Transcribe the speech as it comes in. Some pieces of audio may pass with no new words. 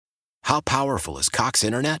How powerful is Cox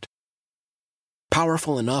Internet?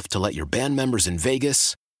 Powerful enough to let your band members in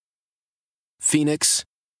Vegas, Phoenix,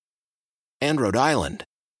 and Rhode Island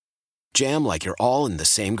jam like you're all in the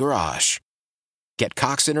same garage. Get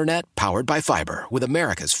Cox Internet powered by fiber with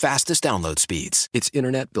America's fastest download speeds. It's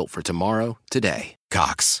internet built for tomorrow, today.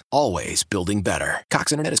 Cox, always building better.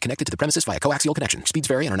 Cox Internet is connected to the premises via coaxial connection. Speeds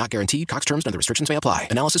vary and are not guaranteed. Cox terms and other restrictions may apply.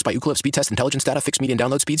 Analysis by Ookla Speed Test Intelligence Data. Fixed median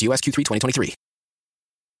download speeds. US Q3 2023.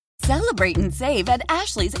 Celebrate and save at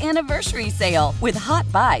Ashley's Anniversary Sale. With Hot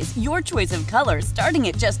Buys, your choice of colors starting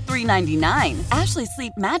at just $3.99. Ashley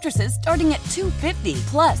Sleep mattresses starting at $2.50.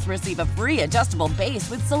 Plus, receive a free adjustable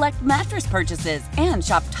base with select mattress purchases. And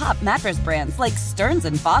shop top mattress brands like Stearns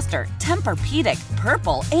 & Foster, Tempur-Pedic,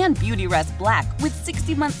 Purple, and Beautyrest Black with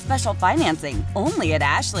 60-month special financing. Only at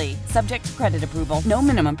Ashley. Subject to credit approval. No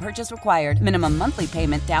minimum purchase required. Minimum monthly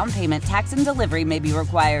payment, down payment, tax, and delivery may be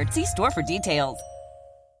required. See store for details.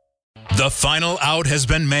 The final out has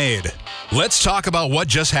been made. Let's talk about what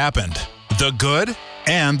just happened. The good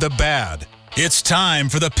and the bad. It's time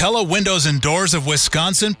for the Pella Windows and Doors of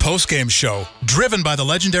Wisconsin postgame show, driven by the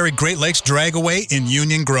legendary Great Lakes Dragaway in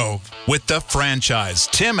Union Grove, with the franchise,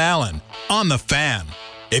 Tim Allen, on The Fan.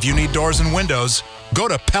 If you need doors and windows, go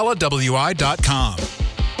to PellaWI.com.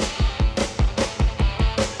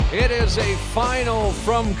 It is a final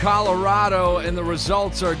from Colorado, and the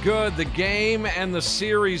results are good. The game and the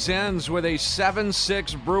series ends with a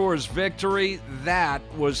 7-6 Brewers victory. That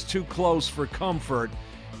was too close for comfort,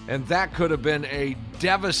 and that could have been a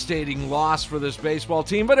devastating loss for this baseball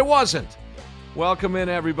team, but it wasn't. Welcome in,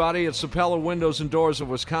 everybody. It's the Pella Windows and Doors of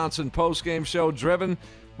Wisconsin postgame show, driven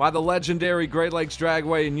by the legendary Great Lakes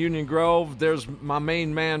Dragway in Union Grove. There's my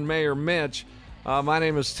main man, Mayor Mitch. My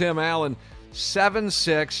name is Tim Allen.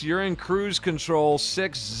 7-6, you're in cruise control,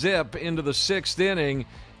 6-zip into the sixth inning,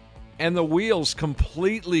 and the wheels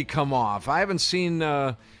completely come off. I haven't seen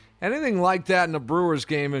anything like that in a Brewers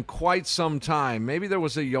game in quite some time. Maybe there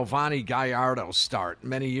was a Giovanni Gallardo start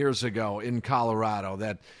many years ago in Colorado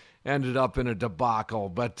that ended up in a debacle,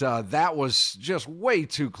 but that was just way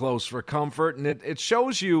too close for comfort, and it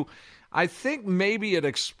shows you. I think maybe it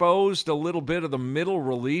exposed a little bit of the middle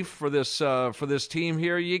relief for this team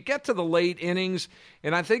here. You get to the late innings,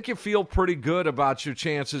 and I think you feel pretty good about your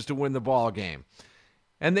chances to win the ball game.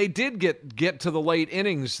 And they did get to the late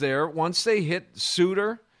innings there once they hit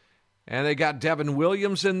Suter, and they got Devin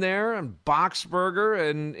Williams in there, and Boxberger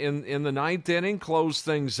in the ninth inning closed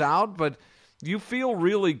things out. But you feel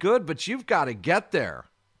really good, but you've got to get there.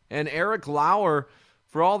 And Eric Lauer,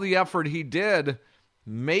 for all the effort he did,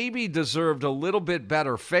 maybe deserved a little bit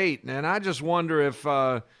better fate. And I just wonder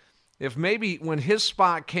if maybe when his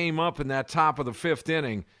spot came up in that top of the fifth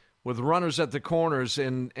inning with runners at the corners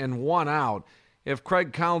and one out, if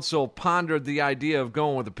Craig Counsell pondered the idea of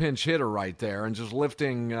going with a pinch hitter right there and just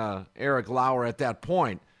lifting Eric Lauer at that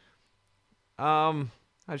point. I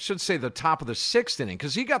should say the top of the sixth inning,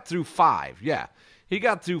 because he got through five. Yeah, he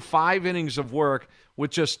got through 5 innings of work with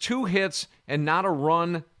just 2 hits and not a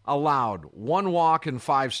run allowed, 1 walk and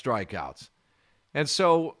 5 strikeouts. And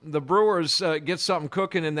so the Brewers get something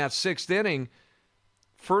cooking in that sixth inning,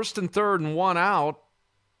 first and third and 1 out,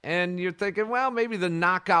 and you're thinking, well, maybe the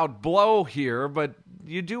knockout blow here, but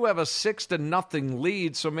you do have a 6-0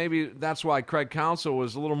 lead, so maybe that's why Craig Counsell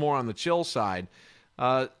was a little more on the chill side.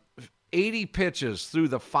 80 pitches through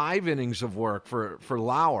the 5 innings of work for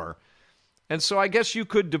Lauer. And so I guess you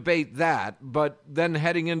could debate that, but then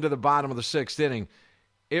heading into the bottom of the sixth inning,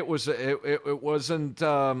 it wasn't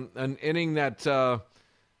an inning that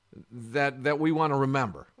we want to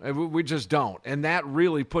remember. We just don't. And that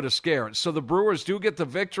really put a scare. So the Brewers do get the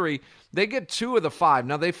victory. They get 2 of the 5.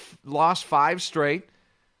 Now, they've lost 5 straight.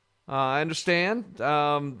 I understand.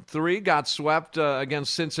 3 got swept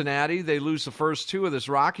against Cincinnati. They lose the first 2 of this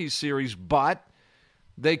Rockies series, but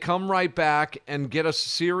they come right back and get a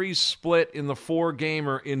series split in the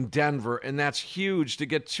 4-gamer in Denver, and that's huge to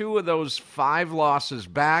get 2 of those 5 losses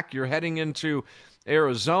back. You're heading into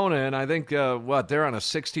Arizona, and I think, they're on a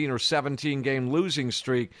 16 or 17-game losing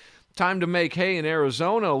streak. Time to make hay in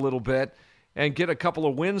Arizona a little bit and get a couple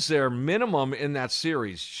of wins there minimum in that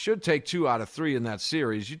series. Should take 2 out of 3 in that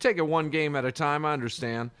series. You take it 1 game at a time, I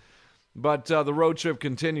understand. But the road trip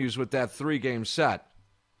continues with that 3-game set.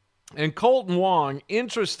 And Kolten Wong,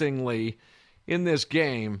 interestingly, in this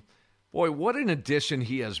game, boy, what an addition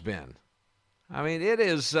he has been. I mean, it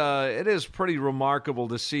is pretty remarkable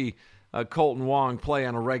to see Kolten Wong play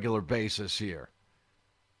on a regular basis here.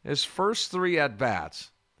 His first 3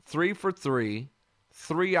 at-bats, 3 for 3,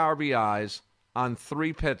 3 RBIs on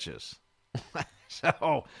 3 pitches.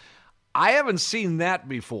 So I haven't seen that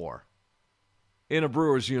before in a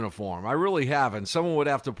Brewers uniform. I really haven't. Someone would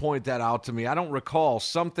have to point that out to me. I don't recall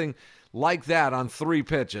something like that on 3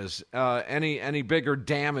 pitches, any bigger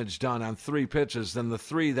damage done on 3 pitches than the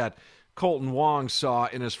 3 that Colton Wong saw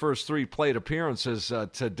in his first 3 plate appearances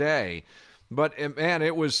today. But, man,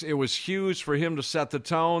 it was huge for him to set the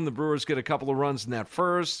tone. The Brewers get a couple of runs in that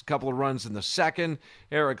first, a couple of runs in the second.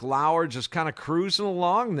 Eric Lauer just kind of cruising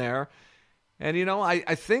along there. And,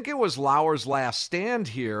 I think it was Lauer's last stand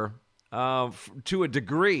here to a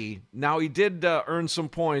degree. Now, he did earn some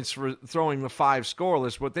points for throwing the 5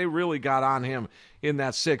 scoreless, but they really got on him in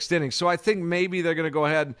that 6th inning. So I think maybe they're going to go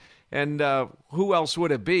ahead and who else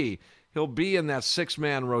would it be? He'll be in that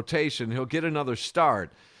 6-man rotation. He'll get another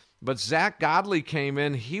start. But Zach Godley came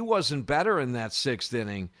in. He wasn't better in that 6th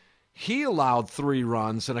inning. He allowed 3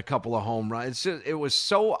 runs and a couple of home runs. It was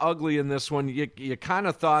so ugly in this one. You kind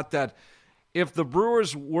of thought that if the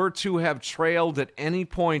Brewers were to have trailed at any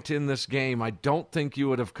point in this game, I don't think you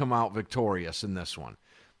would have come out victorious in this one.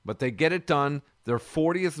 But they get it done. Their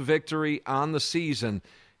 40th victory on the season,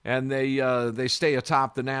 and they stay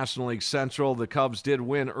atop the National League Central. The Cubs did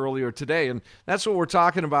win earlier today, and that's what we're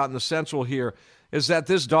talking about in the Central here, is that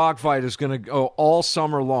this dogfight is going to go all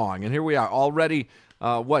summer long. And here we are already,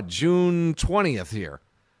 June 20th here.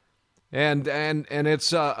 And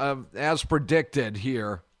it's as predicted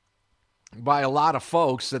here by a lot of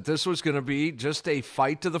folks that this was going to be just a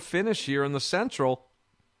fight to the finish here in the Central.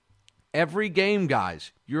 Every game,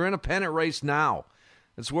 guys, you're in a pennant race now.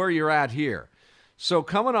 That's where you're at here. So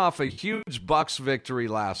coming off a huge Bucks victory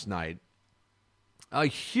last night, a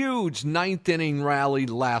huge 9th inning rally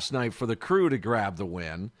last night for the Crew to grab the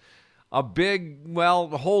win. A big,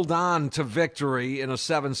 hold on to victory in a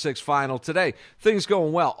 7-6 final today. Things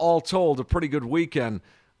going well. All told, a pretty good weekend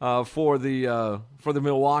for the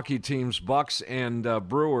Milwaukee teams, Bucks and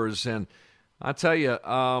Brewers. And I tell you,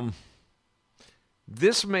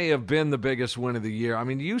 this may have been the biggest win of the year. I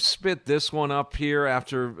mean, you spit this one up here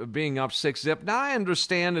after being up 6-0. Now I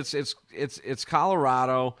understand it's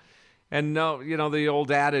Colorado. And no, the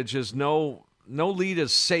old adage is no lead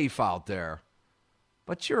is safe out there.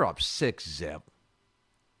 But you're up 6-0. I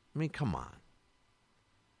mean, come on.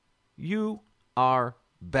 You are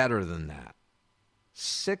better than that.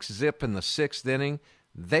 6-0 in the 6th inning.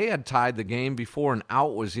 They had tied the game before an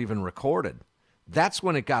out was even recorded. That's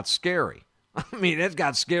when it got scary. I mean, it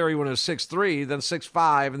got scary when it was 6-3, then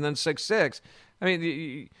 6-5, and then 6-6. I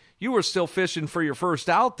mean, you were still fishing for your first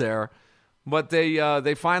out there. But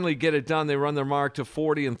they finally get it done. They run their mark to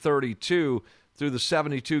 40-32 through the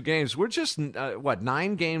 72 games. We're just,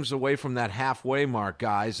 9 games away from that halfway mark,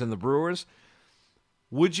 guys. And the Brewers,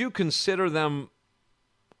 would you consider them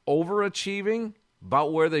overachieving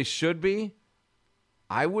about where they should be?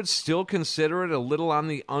 I would still consider it a little on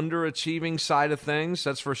the underachieving side of things,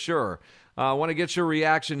 that's for sure. I want to get your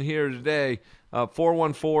reaction here today.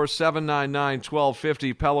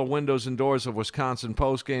 414-799-1250, Pella Windows and Doors of Wisconsin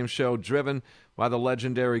postgame show, driven by the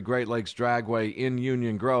legendary Great Lakes Dragway in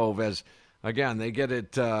Union Grove. As again, they get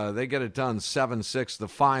it done 7-6, the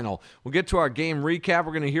final. We'll get to our game recap.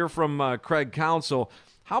 We're going to hear from Craig Counsell.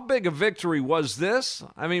 How big a victory was this?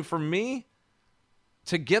 I mean, for me,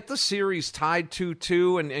 to get the series tied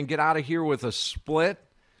 2-2 and get out of here with a split,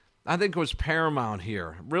 I think it was paramount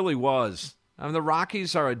here. It really was. I mean, the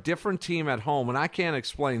Rockies are a different team at home, and I can't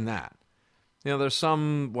explain that. There's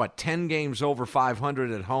some, 10 games over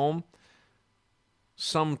 500 at home,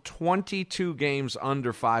 some 22 games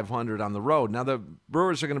under 500 on the road. Now, the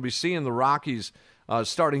Brewers are going to be seeing the Rockies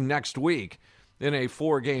starting next week in a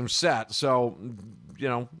 4-game set. So,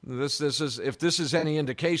 this is, if this is any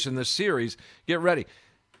indication, this series, get ready.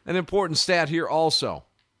 An important stat here also.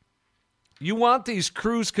 You want these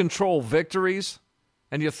cruise control victories,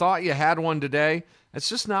 and you thought you had one today. It's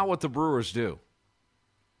just not what the Brewers do.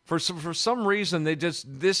 For some reason,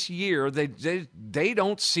 this year they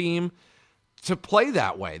don't seem to play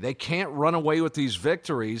that way. They can't run away with these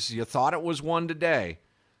victories. You thought it was one today,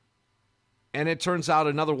 and it turns out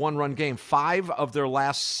another 1-run game. 5 of their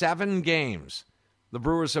last 7 games the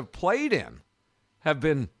Brewers have played in have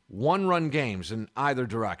been 1-run games in either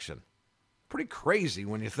direction. Pretty crazy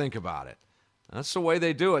when you think about it. That's the way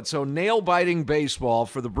they do it. So nail-biting baseball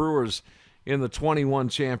for the Brewers in the 21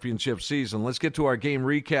 championship season. Let's get to our game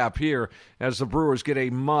recap here as the Brewers get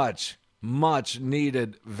a much, much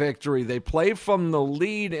needed victory. They play from the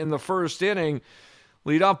lead in the first inning.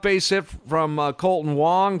 Lead-off base hit from Colton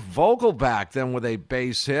Wong. Vogelbach then with a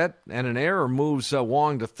base hit, and an error moves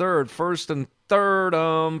Wong to third. First and third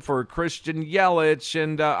for Christian Yelich.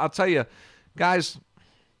 And I'll tell you, guys,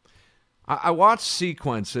 I watch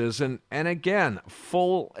sequences, and again,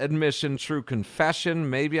 full admission, true confession,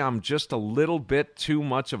 maybe I'm just a little bit too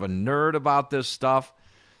much of a nerd about this stuff,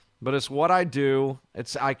 but it's what I do.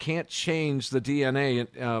 I can't change the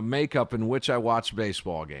DNA makeup in which I watch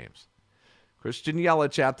baseball games. Christian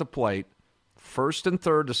Yelich at the plate, first and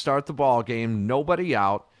third to start the ball game, nobody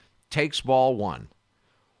out, takes ball one.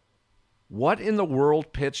 What in the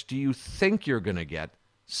world pitch do you think you're going to get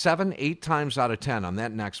 7, 8 times out of 10 on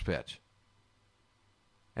that next pitch?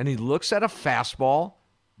 And he looks at a fastball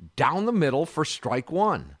down the middle for strike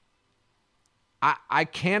one. I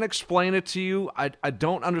can't explain it to you. I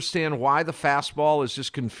don't understand why the fastball is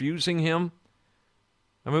just confusing him.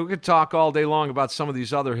 I mean, we could talk all day long about some of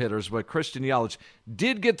these other hitters, but Christian Yelich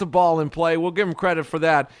did get the ball in play. We'll give him credit for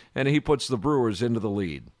that, and he puts the Brewers into the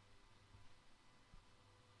lead.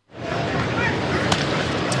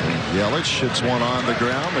 Yelich hits one on the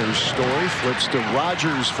ground. There's Story. Flips to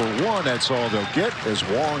Rogers for one. That's all they'll get as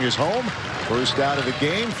Wong is home. First out of the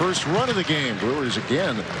game. First run of the game. Brewers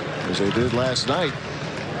again, as they did last night,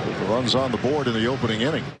 with the runs on the board in the opening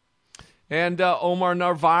inning. And Omar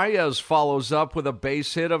Narvaez follows up with a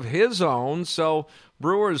base hit of his own. So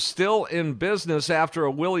Brewers still in business after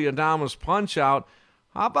a Willy Adames punch-out.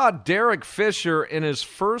 How about Derek Fisher in his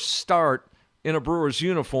first start in a Brewers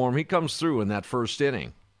uniform? He comes through in that first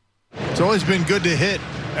inning. It's always been good to hit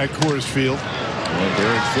at Coors Field. And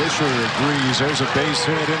Derek Fisher agrees. There's a base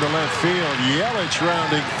hit into left field. Yelich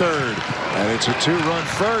rounding third. And it's a 2-run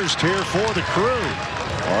first here for the Crew.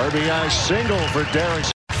 RBI single for Derek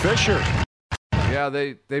Fisher. Yeah,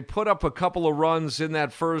 they put up a couple of runs in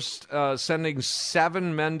that first, sending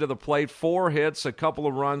 7 men to the plate, 4 hits, a couple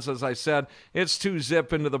of runs. As I said, it's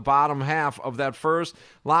 2-zip into the bottom half of that first.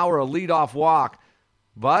 Lauer, a leadoff walk.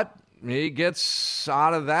 But he gets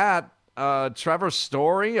out of that. Trevor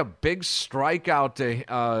Story, a big strikeout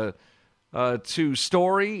to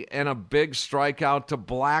Story and a big strikeout to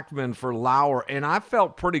Blackmon for Lauer. And I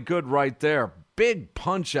felt pretty good right there. Big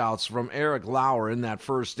punch-outs from Eric Lauer in that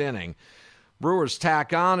first inning. Brewers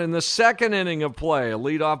tack on in the second inning of play. A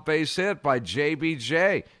leadoff base hit by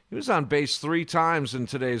JBJ. He was on base 3 times in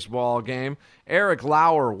today's ball game. Eric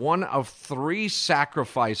Lauer, one of 3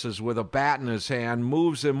 sacrifices with a bat in his hand,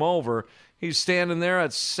 moves him over. He's standing there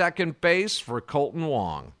at second base for Colton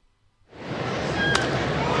Wong. Going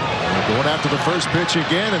after the first pitch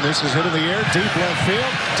again, and this is hit in the air, deep left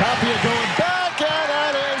field. Tapia going back, and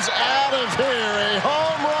that is out of here. A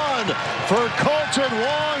home run for Colton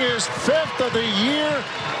Wong, his 5th of the year.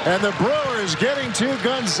 And the Brewers getting to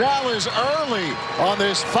Gonzalez early on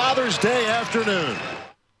this Father's Day afternoon.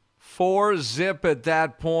 4-zip at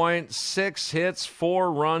that point. 6 hits,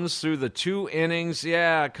 4 runs through the 2 innings.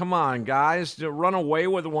 Yeah, come on, guys. Run away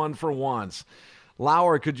with one for once.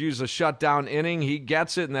 Lauer could use a shutdown inning. He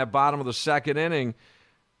gets it in that bottom of the second inning.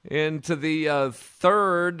 Into the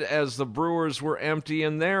third as the Brewers were empty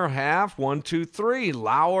in their half. 1, 2, 3.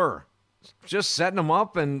 Lauer just setting them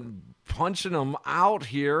up and punching them out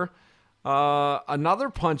here. Another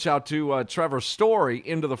punch out to Trevor Story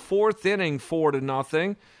into the 4th inning,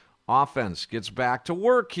 4-0. Offense gets back to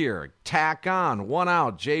work here. Tack on, 1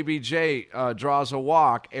 out. JBJ draws a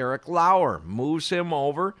walk. Eric Lauer moves him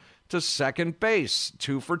over to second base.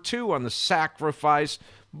 2 for 2 on the sacrifice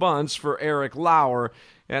bunts for Eric Lauer.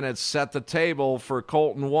 And it's set the table for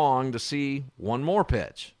Colton Wong to see one more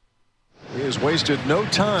pitch. He has wasted no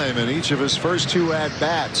time in each of his first 2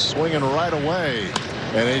 at-bats, swinging right away.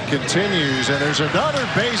 And it continues, and there's another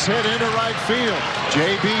base hit into right field.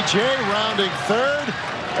 JBJ rounding third,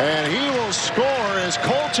 and he will score as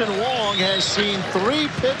Colton Wong has seen 3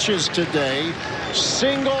 pitches today.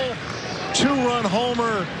 Single, 2-run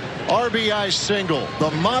homer, RBI single,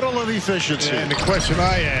 the model of efficiency. And the question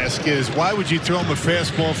I ask is, why would you throw him a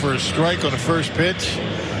fastball for a strike on the first pitch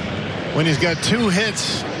when he's got 2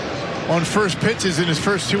 hits on first pitches in his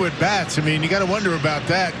first 2 at-bats? I mean, you got to wonder about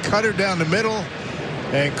that. Cutter down the middle,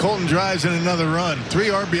 and Colton drives in another run. 3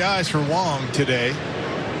 RBIs for Wong today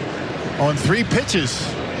on 3 pitches,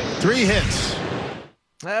 3 hits.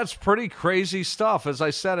 That's pretty crazy stuff. As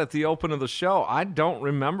I said at the open of the show, I don't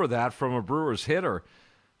remember that from a Brewers hitter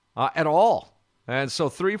at all. And so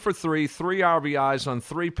 3 for 3, 3 RBIs on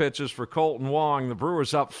 3 pitches for Colton Wong. The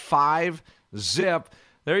Brewers up 5-zip.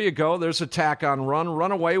 There you go. There's a tack-on run.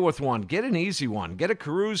 Run away with one. Get an easy one. Get a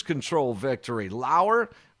cruise control victory. Lauer,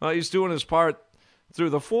 he's doing his part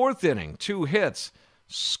through the 4th inning. 2 hits.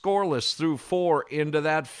 Scoreless through 4 into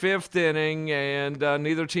that 5th inning, and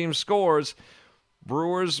neither team scores.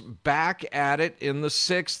 Brewers back at it in the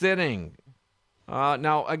 6th inning.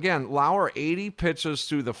 Now, again, Lauer 80 pitches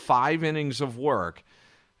through the 5 innings of work.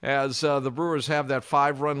 as the Brewers have that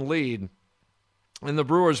 5-run lead, and the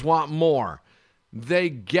Brewers want more. They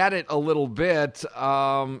get it a little bit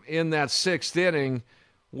in that 6th inning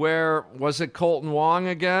where, was it Colton Wong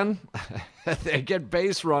again? They get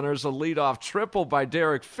base runners, a leadoff triple by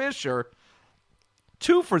Derek Fisher.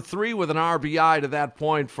 2 for 3 with an RBI to that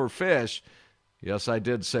point for Fish. Yes, I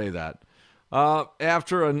did say that.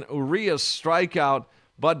 After an Urias strikeout,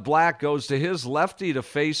 Bud Black goes to his lefty to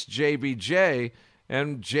face JBJ,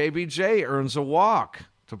 and JBJ earns a walk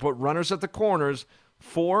to put runners at the corners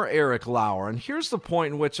for Eric Lauer. And here's the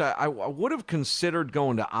point in which I would have considered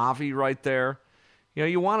going to Avi right there. You know,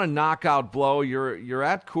 you want a knockout blow. You're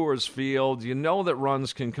at Coors Field. You know that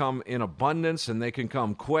runs can come in abundance and they can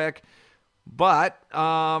come quick. But,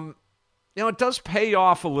 it does pay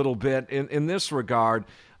off a little bit in this regard.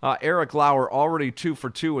 Eric Lauer already 2 for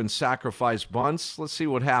 2 in sacrifice bunts. Let's see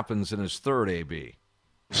what happens in his third, AB.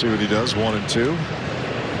 See what he does, 1 and 2.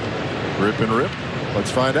 Rip and rip.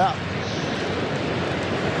 Let's find out.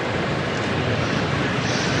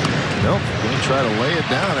 Nope, going to try to lay it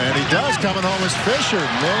down, and he does. Coming home is Fisher.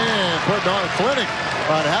 Man, putting on a clinic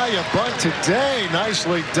on how you bunt today.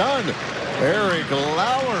 Nicely done. Eric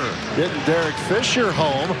Lauer getting Derek Fisher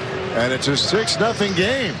home, and it's a 6-0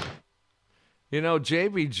 game. You know,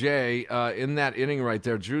 JBJ in that inning right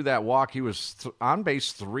there drew that walk. He was on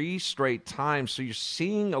base 3 straight times, so you're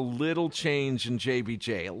seeing a little change in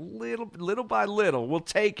JBJ. A little by little. We'll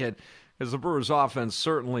take it, as the Brewers offense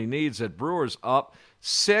certainly needs it. Brewers up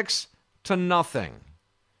 6-0.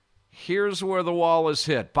 Here's where the wall is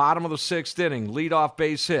hit. Bottom of the 6th inning, leadoff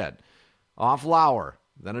base hit. Off Lauer.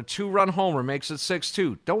 Then a 2-run homer makes it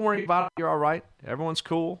 6-2. Don't worry about it. You're all right. Everyone's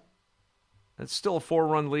cool. It's still a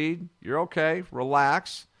 4-run lead. You're okay.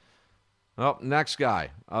 Relax. Oh, next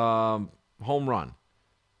guy. Home run.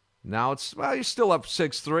 Now you're still up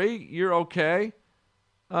 6-3. You're okay.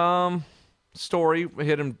 Story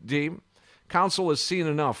hit him deep. Council has seen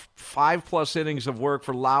enough. 5+ innings of work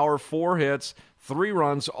for Lauer, 4 hits, 3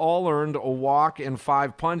 runs, all earned, a walk, and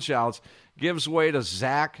 5 punch-outs. Gives way to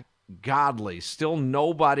Zach Godley. Still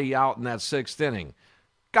nobody out in that 6th inning.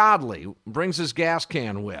 Godley brings his gas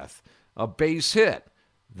can with a base hit.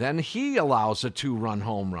 Then he allows a 2-run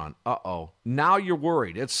home run. Uh-oh. Now you're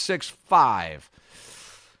worried. It's 6-5.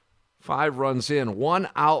 5 runs in. 1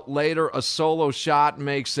 out later, a solo shot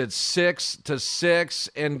makes it 6-6,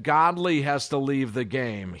 and Godley has to leave the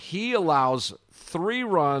game. He allows 3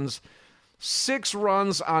 runs, 6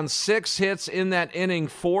 runs on 6 hits in that inning,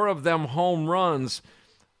 4 of them home runs.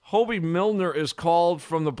 Hobie Milner is called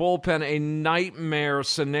from the bullpen, a nightmare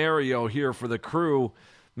scenario here for the Crew.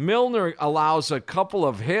 Milner allows a couple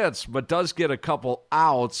of hits, but does get a couple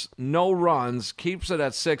outs, no runs, keeps it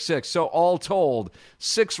at 6-6. So all told,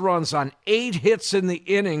 6 runs on 8 hits in the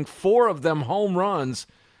inning, 4 of them home runs.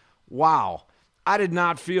 Wow, I did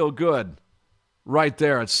not feel good right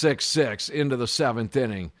there at 6-6 into the 7th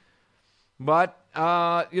inning. But,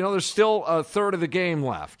 there's still a third of the game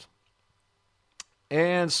left.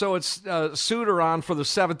 And so it's Suter on for the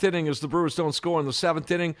 7th inning as the Brewers don't score in the 7th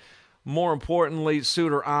inning. More importantly,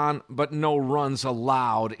 Suter on, but no runs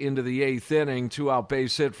allowed into the 8th inning. 2-out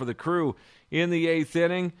base hit for the Crew in the 8th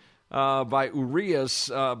inning by Urias,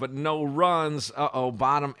 but no runs.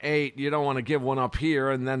 Bottom 8. You don't want to give one up here,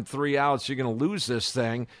 and then 3 outs. You're going to lose this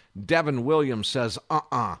thing. Devin Williams says,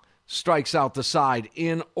 strikes out the side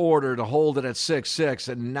in order to hold it at 6-6.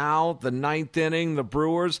 And now the 9th inning, the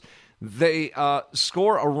Brewers, they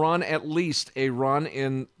score a run, at least a run,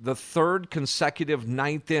 in the 3rd consecutive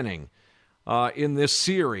 9th inning in this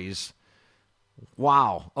series.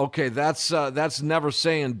 Wow. Okay, that's never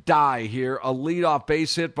saying die here. A leadoff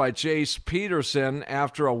base hit by Jace Peterson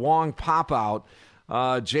after a Wong pop-out.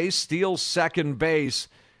 Jace steals second base,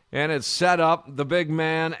 and it's set up the big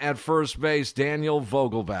man at first base, Daniel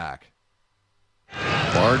Vogelbach.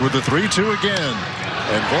 Bard with the 3-2 again.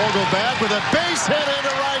 And Vogelbach with a base hit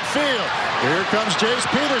into right field. Here comes Jace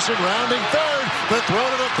Peterson rounding third. The throw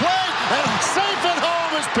to the plate. And safe at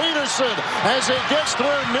home is Peterson as it gets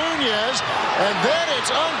through Nunez. And then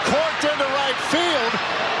it's uncorked into right field.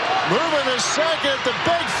 Moving to second, the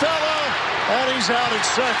big fellow. And he's out at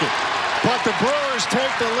second. But the Brewers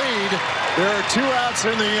take the lead. There are 2 outs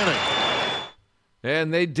in the inning.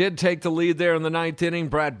 And they did take the lead there in the 9th inning.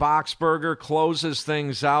 Brad Boxberger closes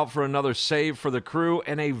things out for another save for the Crew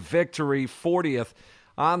and a victory, 40th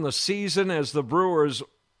on the season as the Brewers,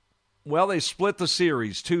 they split the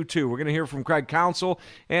series 2-2. We're going to hear from Craig Counsell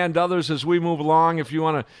and others as we move along if you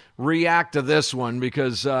want to react to this one,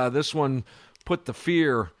 because this one put the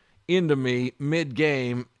fear into me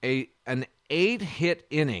mid-game. An 8-hit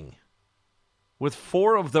inning with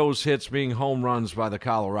 4 of those hits being home runs by the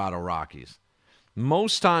Colorado Rockies.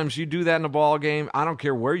 Most times you do that in a ball game, I don't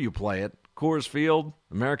care where you play it, Coors Field,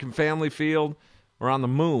 American Family Field, or on the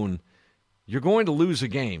moon, you're going to lose a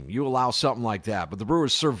game. You allow something like that. But the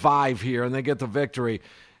Brewers survive here, and they get the victory.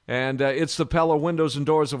 And it's the Pella Windows and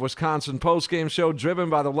Doors of Wisconsin postgame show driven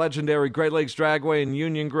by the legendary Great Lakes Dragway in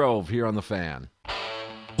Union Grove here on The Fan.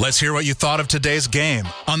 Let's hear what you thought of today's game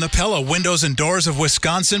on the Pella Windows and Doors of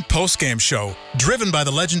Wisconsin postgame show, driven by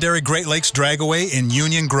the legendary Great Lakes Dragway in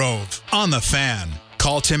Union Grove on The Fan.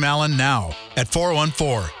 Call Tim Allen now at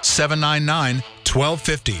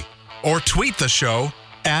 414-799-1250 or tweet the show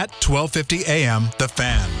at 1250 AM The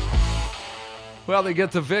Fan. Well, they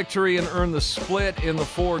get the victory and earn the split in the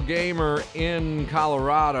 4-gamer in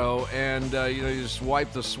Colorado, and you just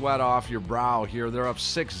wipe the sweat off your brow here. They're up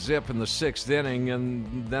 6-zip in the 6th inning,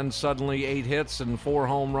 and then suddenly 8 hits and 4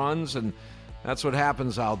 home runs, and that's what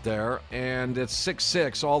happens out there. And it's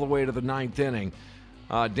 6-6 all the way to the 9th inning.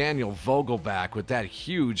 Daniel Vogelback with that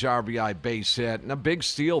huge RBI base hit, and a big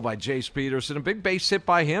steal by Jace Peterson, a big base hit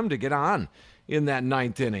by him to get on in that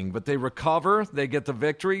 9th inning. But they recover, they get the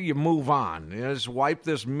victory, you move on. You just wipe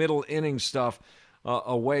this middle inning stuff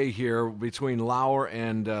away here between Lauer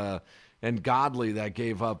and Godley that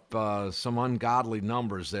gave up some ungodly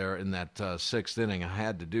numbers there in that 6th inning. I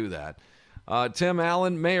had to do that. Tim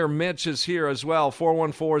Allen, Mayor Mitch is here as well,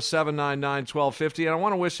 414-799-1250. And I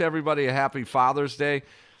want to wish everybody a happy Father's Day.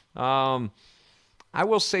 I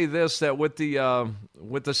will say this, that with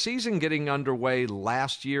the season getting underway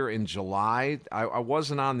last year in July, I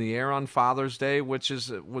wasn't on the air on Father's Day, which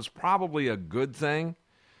was probably a good thing.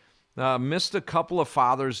 Missed a couple of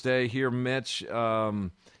Father's Day here, Mitch,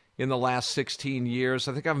 in the last 16 years.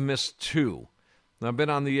 I think I've missed 2. I've been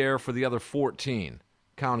on the air for the other 14,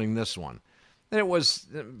 counting this one. And it was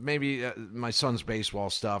maybe my son's baseball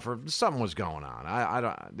stuff or something was going on. I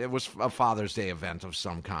don't. It was a Father's Day event of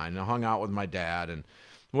some kind. I hung out with my dad and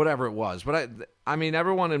whatever it was. But I mean,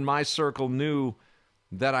 everyone in my circle knew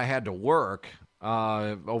that I had to work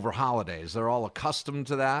over holidays. They're all accustomed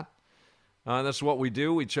to that. That's what we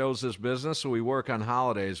do. We chose this business, so we work on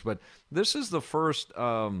holidays. But this is the first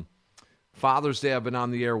Father's Day I've been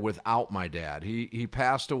on the air without my dad. He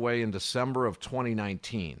passed away in December of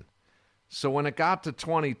 2019. So when it got to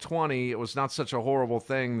 2020, it was not such a horrible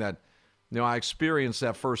thing that, I experienced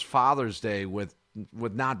that first Father's Day with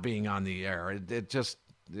not being on the air.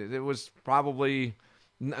 It was probably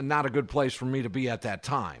not a good place for me to be at that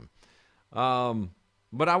time.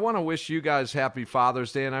 But I want to wish you guys happy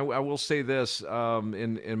Father's Day, and I will say this,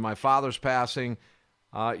 in my father's passing,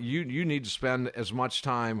 you need to spend as much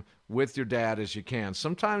time with your dad as you can.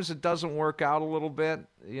 Sometimes it doesn't work out a little bit,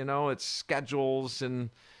 it's schedules and...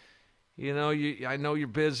 I know you're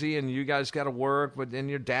busy and you guys got to work, but then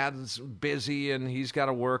your dad's busy and he's got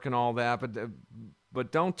to work and all that.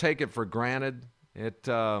 But don't take it for granted. It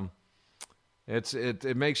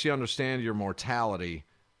makes you understand your mortality.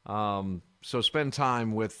 So spend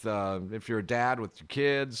time with, if you're a dad, with your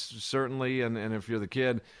kids, certainly, and if you're the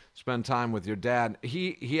kid, spend time with your dad.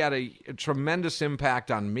 He had a tremendous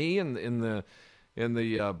impact on me in the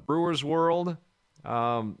Brewers world.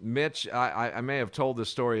 Mitch, I may have told this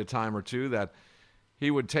story a time or two, that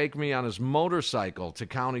he would take me on his motorcycle to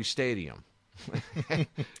County Stadium.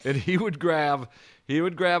 And he would grab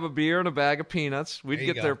a beer and a bag of peanuts. We'd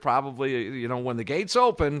get there probably, when the gates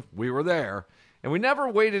open, we were there. And we never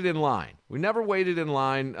waited in line. In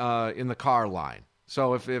the car line.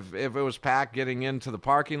 So if it was packed getting into the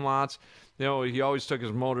parking lots, he always took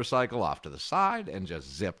his motorcycle off to the side and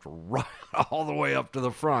just zipped right all the way up to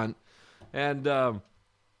the front. And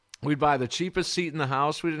we'd buy the cheapest seat in the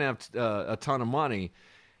house. We didn't have a ton of money.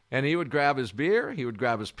 And he would grab his beer. He would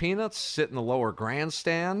grab his peanuts, sit in the lower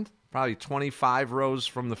grandstand, probably 25 rows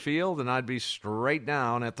from the field, and I'd be straight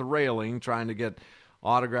down at the railing trying to get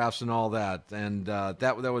autographs and all that. And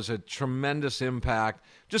that was a tremendous impact.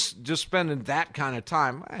 Just spending that kind of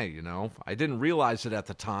time. Hey, I didn't realize it at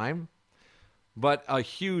the time. But a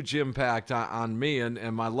huge impact on me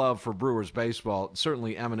and my love for Brewers baseball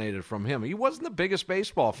certainly emanated from him. He wasn't the biggest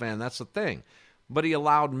baseball fan, that's the thing. But he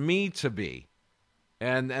allowed me to be.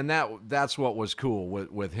 And that's what was cool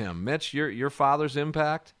with him. Mitch, your father's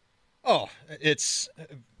impact? Oh, it's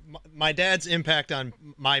my dad's impact on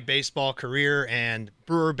my baseball career and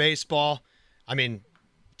Brewer baseball. I mean,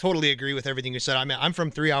 totally agree with everything you said. I mean, I'm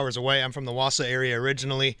from 3 hours away. I'm from the Wausau area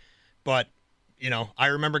originally. But I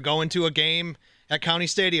remember going to a game at County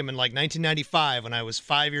Stadium in like 1995 when I was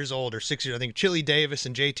 5 years old or 6 years. I think Chili Davis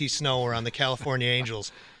and JT Snow were on the California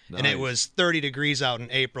Angels. Nice. And it was 30 degrees out in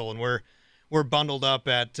April, and we're bundled up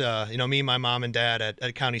at, me, my mom, and dad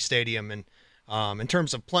at County Stadium. And In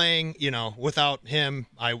terms of playing, without him,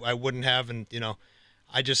 I wouldn't have. And,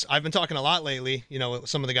 I've been talking a lot lately, with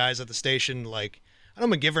some of the guys at the station. Like, I know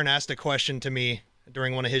McGivern asked a question to me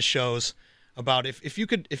during one of his shows about if you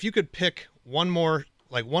could pick one more,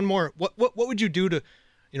 what would you do to,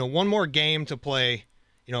 one more game to play,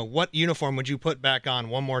 what uniform would you put back on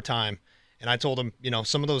one more time? And I told him,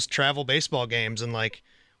 some of those travel baseball games, and like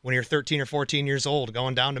when you're 13 or 14 years old,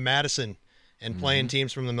 going down to Madison and playing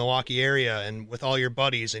teams from the Milwaukee area and with all your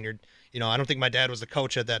buddies, and I don't think my dad was the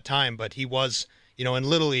coach at that time, but he was, in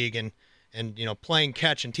Little League and playing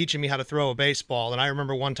catch and teaching me how to throw a baseball. And I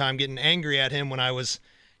remember one time getting angry at him when I was,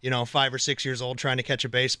 5 or 6 years old trying to catch a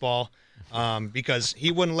baseball because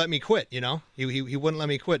he wouldn't let me quit, he wouldn't let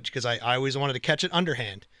me quit because I always wanted to catch it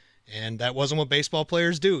underhand. And that wasn't what baseball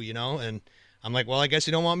players do, and I'm like, well, I guess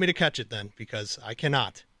you don't want me to catch it then because I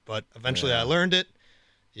cannot. But eventually I learned it,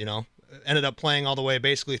 ended up playing all the way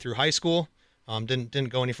basically through high school. Didn't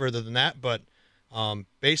go any further than that, but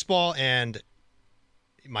baseball and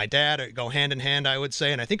my dad go hand in hand, I would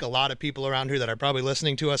say. And I think a lot of people around here that are probably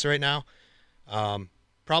listening to us right now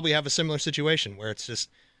probably have a similar situation where it's just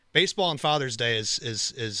baseball on Father's Day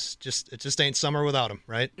is just, it just ain't summer without them,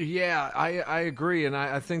 right? Yeah, I agree, and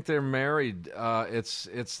I think they're married.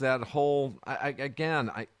 It's that whole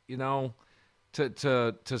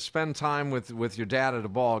to spend time with your dad at a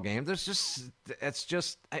ball game. It's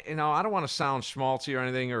just I don't want to sound schmaltzy or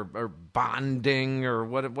anything or bonding or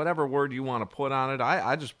whatever word you want to put on it.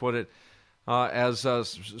 I just put it as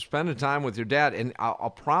spending time with your dad, and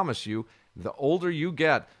I'll promise you, the older you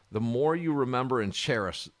get, the more you remember and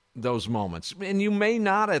cherish those moments. And you may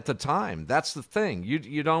not at the time. That's the thing.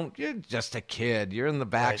 You're just a kid. You're in the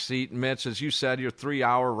back seat, Mitch, as you said, your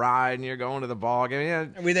 3-hour ride and you're going to the ball game. Yeah.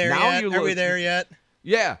 Are we there yet? Are we there yet?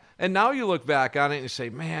 Yeah. And now you look back on it and you say,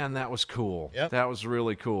 man, that was cool. Yep. That was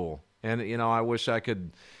really cool. And, I wish I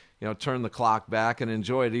could, turn the clock back and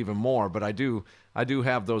enjoy it even more. But I do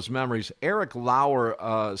have those memories. Eric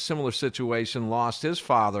Lauer, similar situation, lost his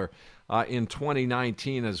father in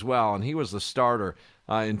 2019 as well. And he was the starter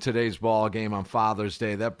in today's ball game on Father's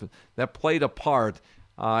Day. That played a part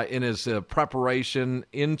in his preparation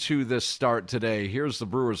into this start today. Here's the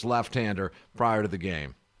Brewers left-hander prior to the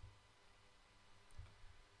game.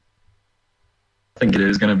 I think it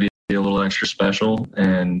is going to be a little extra special,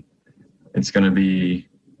 and it's going to be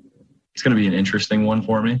an interesting one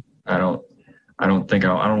for me. I don't want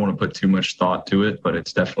to put too much thought to it, but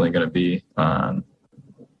it's definitely going to be a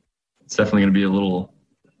little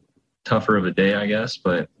tougher of a day, I guess.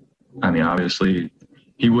 But I mean, obviously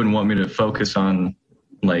he wouldn't want me to focus on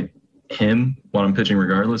like him while I'm pitching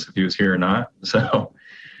regardless if he was here or not. So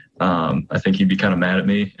I think he'd be kind of mad at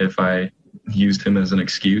me if I used him as an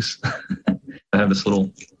excuse. I have this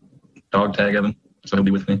little dog tag of him, so he'll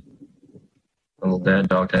be with me. A little dad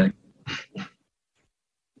dog tag.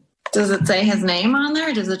 Does it say his name on there,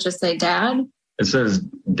 or does it just say Dad? It says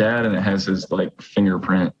Dad, and it has his like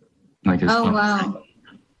fingerprint, like his. Oh wow!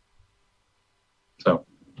 So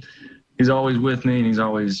he's always with me, and he's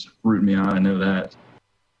always rooting me on. I know that.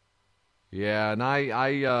 Yeah, and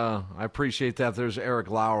I appreciate that. There's Eric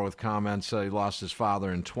Lauer with comments. He lost his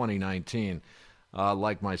father in 2019,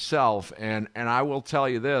 like myself, and I will tell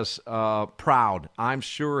you this: proud. I'm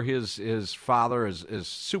sure his father is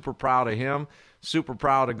super proud of him. Super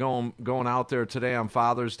proud of going out there today on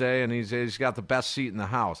Father's Day, and he's got the best seat in the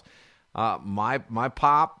house. My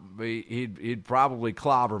pop, he'd probably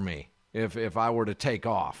clobber me if I were to take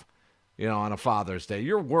off, on a Father's Day.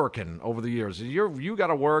 You're working over the years. You got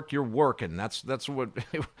to work. You're working. That's what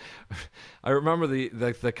I remember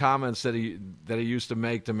the comments that he used to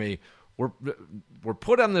make to me. We're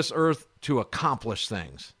put on this earth to accomplish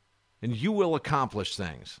things, and you will accomplish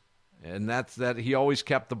things. And that's that. He always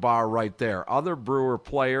kept the bar right there. Other Brewer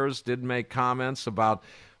players did make comments about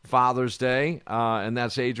Father's Day, and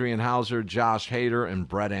that's Adrian Hauser, Josh Hader, and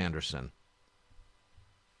Brett Anderson.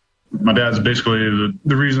 My dad's basically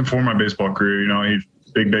the reason for my baseball career. He's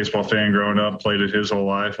a big baseball fan growing up, played it his whole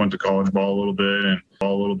life, went to college ball a little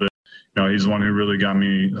bit. He's the one who really got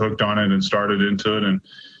me hooked on it and started into it. And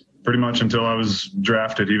pretty much until I was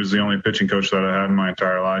drafted, he was the only pitching coach that I had in my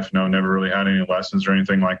entire life. Never really had any lessons or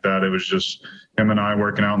anything like that. It was just him and I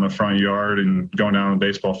working out in the front yard and going down to the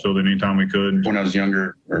baseball field anytime we could. When I was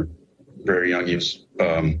younger, or very young, he was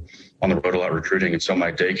on the road a lot recruiting. And so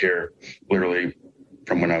my daycare, literally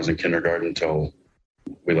from when I was in kindergarten until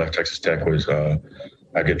we left Texas Tech, was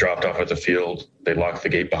I'd get dropped off at the field. They'd lock the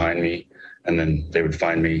gate behind me, and then they would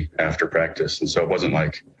find me after practice. And so it wasn't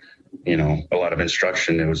like, a lot of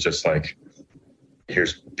instruction. It was just like,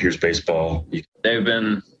 here's baseball. They've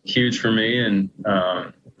been huge for me, and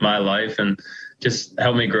my life and just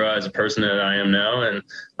helped me grow as a person that I am now. And,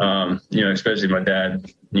 especially my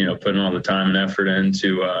dad, putting all the time and effort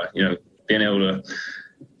into, being able to,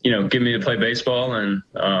 get me to play baseball and,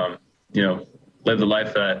 live the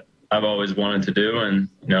life that I've always wanted to do. And,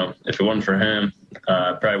 if it wasn't for him,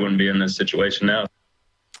 I probably wouldn't be in this situation now.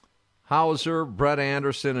 Hauser, Brett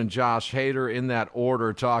Anderson, and Josh Hader in that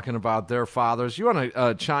order talking about their fathers. You want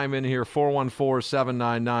to chime in here,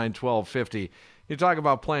 414-799-1250. You talk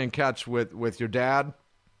about playing catch with your dad,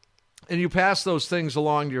 and you pass those things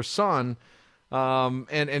along to your son,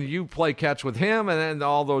 and you play catch with him, and then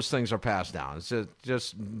all those things are passed down. It's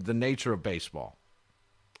just the nature of baseball.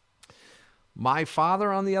 My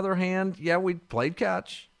father, on the other hand, yeah, we played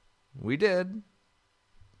catch. We did.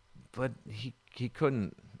 But he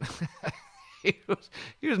couldn't. he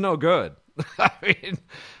was no good. I mean,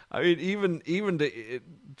 even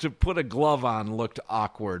to put a glove on looked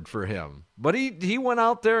awkward for him. But he went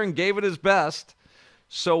out there and gave it his best.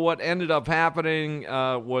 So what ended up happening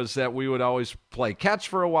was that we would always play catch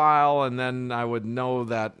for a while, and then I would know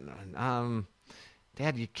that,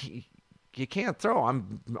 Dad, you can't throw.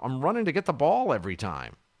 I'm running to get the ball every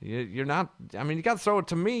time. You're not. I mean, you got to throw it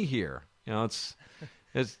to me here.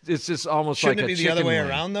 It's just almost Shouldn't like it be a the other chicken way wing.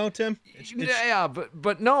 around though, Tim? Yeah,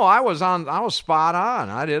 but no, I was spot on.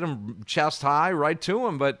 I did him chest high right to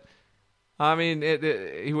him, but I mean,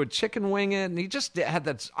 he would chicken wing it, and he just had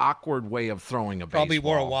that awkward way of throwing a baseball. Probably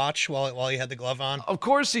wore a watch while he had the glove on. Of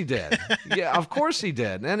course he did. Yeah, of course he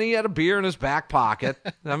did. And he had a beer in his back pocket.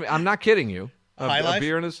 I mean, I'm not kidding you. A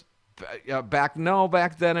beer in his back. No,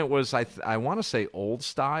 back then it was I want to say Old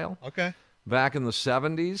Style. Okay. Back in the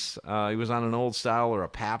 70s, he was on an Old Style or a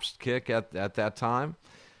Pabst kick at that time.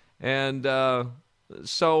 And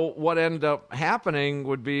so what ended up happening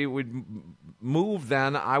would be we'd move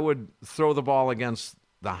then. I would throw the ball against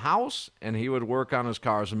the house, and he would work on his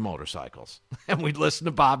cars and motorcycles. And we'd listen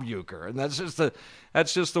to Bob Uecker. And that's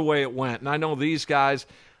just the way it went. And I know these guys,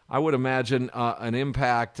 I would imagine an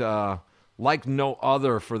impact like no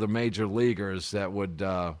other for the major leaguers that would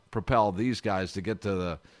propel these guys to get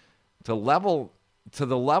to the level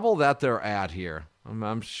that they're at here.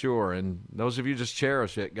 I'm sure, and those of you just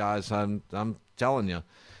cherish it, guys. I'm telling you,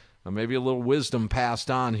 maybe a little wisdom passed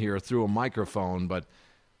on here through a microphone, but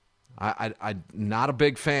I'm not a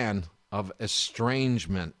big fan of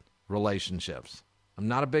estrangement relationships. I'm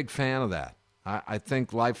not a big fan of that. I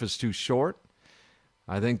think life is too short.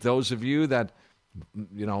 I think those of you that,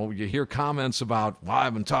 you hear comments about, well, I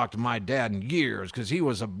haven't talked to my dad in years because he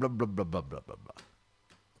was a blah, blah, blah, blah, blah, blah, blah.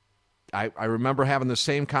 I remember having the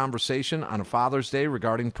same conversation on a Father's Day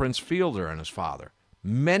regarding Prince Fielder and his father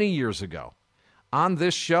many years ago on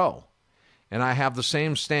this show, and I have the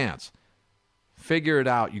same stance. Figure it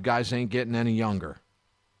out. You guys ain't getting any younger.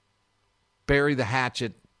 Bury the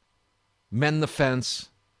hatchet. Mend the fence.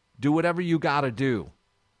 Do whatever you got to do.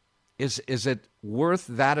 Is it worth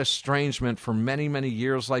that estrangement for many, many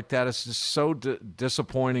years like that? It's just so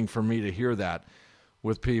disappointing for me to hear that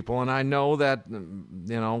with people. And I know that,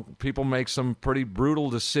 people make some pretty brutal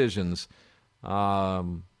decisions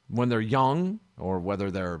when they're young or whether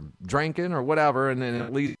they're drinking or whatever, and then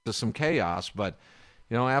it leads to some chaos. But,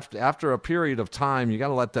 after a period of time, you got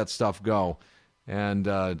to let that stuff go and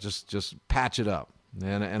just patch it up.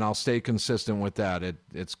 And I'll stay consistent with that.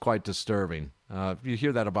 It's quite disturbing. You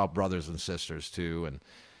hear that about brothers and sisters too, and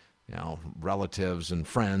relatives and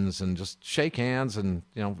friends, and just shake hands and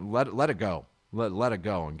let it go. Let it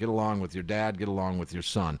go and get along with your dad, get along with your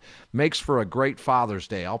son. Makes for a great Father's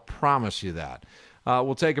Day. I'll promise you that.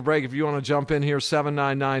 We'll take a break. If you want to jump in here,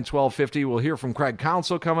 799-1250. We'll hear from Craig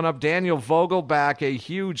Counsell coming up. Daniel Vogelbach, a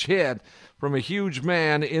huge hit from a huge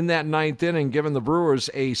man in that ninth inning, giving the Brewers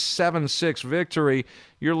a 7-6 victory.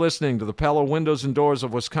 You're listening to the Pella Windows and Doors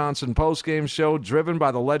of Wisconsin postgame show, driven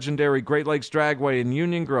by the legendary Great Lakes Dragway in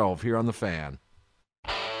Union Grove here on The Fan.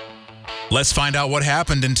 Let's find out what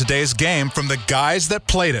happened in today's game from the guys that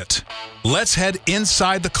played it. Let's head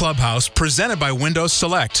inside the clubhouse, presented by Windows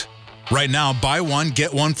Select. Right now, buy one,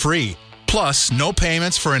 get one free. Plus, no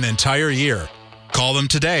payments for an entire year. Call them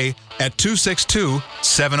today at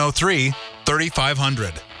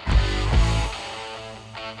 262-703-3500.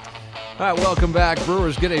 All right, welcome back.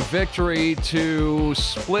 Brewers get a victory to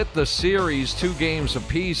split the series 2 games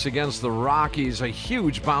apiece against the Rockies. A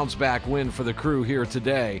huge bounce-back win for the crew here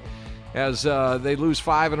today, as they lose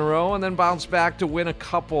 5 in a row and then bounce back to win a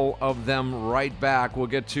couple of them right back. We'll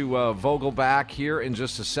get to Vogelbach here in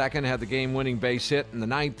just a second. Had the game-winning base hit in the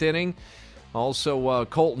ninth inning. Also,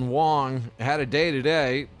 Colton Wong had a day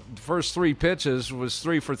today. The first 3 pitches was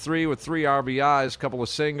 3 for 3 with 3 RBIs, a couple of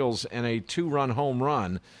singles, and a 2-run home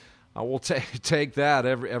run. We'll take that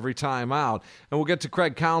every time out. And we'll get to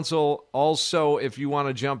Craig Counsell also if you want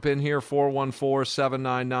to jump in here,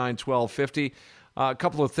 414-799-1250. A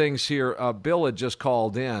couple of things here. Bill had just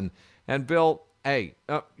called in. And, Bill, hey,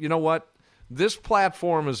 you know what? This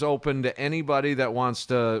platform is open to anybody that wants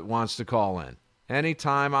to call in.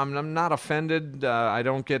 Anytime. I'm not offended. I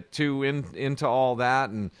don't get too into all that.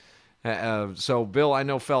 And so, Bill, I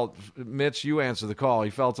know Mitch, you answered the call. He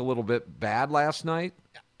felt a little bit bad last night.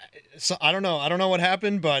 So I don't know what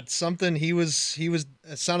happened, but something it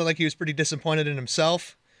sounded like he was pretty disappointed in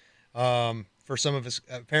himself for some of his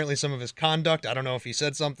conduct. I don't know if he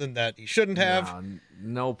said something that he shouldn't have.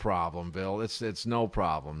 No problem, Bill. It's no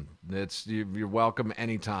problem. You're welcome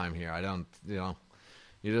anytime here. I don't, you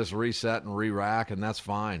just reset and re-rack, and that's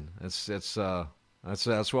fine.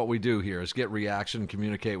 That's what we do here, is get reaction,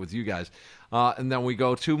 communicate with you guys. And then we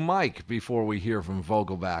go to Mike before we hear from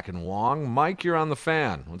Vogelback and Wong. Mike, you're on the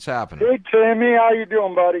Fan. What's happening? Hey, Timmy. How you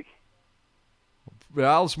doing, buddy?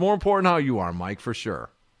 Well, it's more important how you are, Mike, for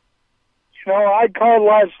sure. I called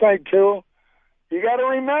last night, too. You got to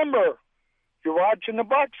remember, you're watching the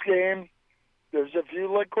Bucks game, there's a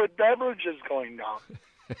few liquid beverages going down.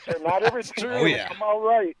 So not everything's going to come out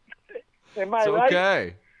right. Am I right?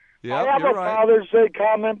 Okay. Yep, I have a right. Father's Day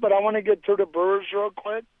comment, but I want to get to the Brewers real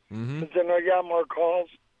quick, Mm-hmm. because I know you got more calls.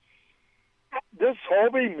 This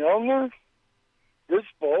Hobie Milner, this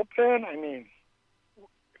bullpen, I mean, am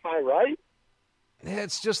I right?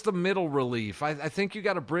 It's just the middle relief. I think you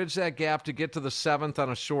got to bridge that gap to get to the seventh on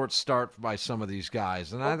a short start by some of these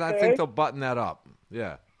guys, and I think they'll button that up.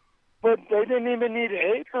 Yeah. But they didn't even need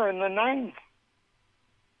Hader in the ninth.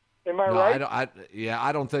 Am I right? I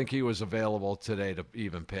don't think he was available today to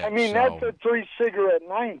even pitch. I mean, that's a 3-cigarette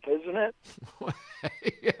ninth, isn't it?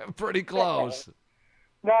 Yeah, pretty close.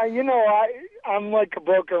 Now, I'm like a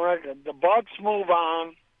broken record. The Bucks move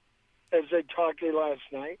on, as they talked to last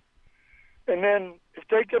night. And then if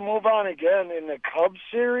they can move on again in the Cubs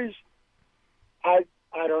series, I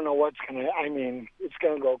don't know what's going to – I mean, it's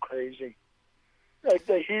going to go crazy. Like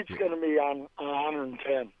the Heat's going to be on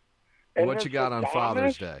 110. And what you got on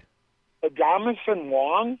Father's Day? Adames and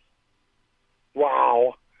Wong?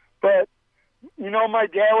 Wow. But, my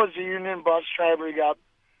dad was a union bus driver. He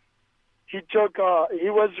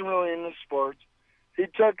wasn't really into sports. He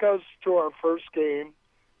took us to our first game,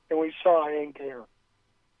 and we saw Hank Aaron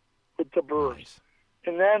with the Brewers. Nice.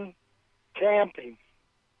 And then camping.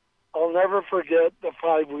 I'll never forget the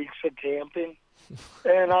 5 weeks of camping,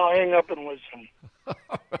 and I'll hang up and listen.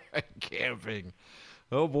 Camping.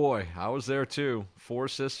 Oh, boy. I was there, too. 4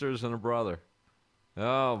 sisters and a brother.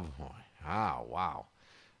 Oh, boy. Oh, wow.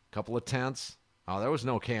 Couple of tents. Oh, there was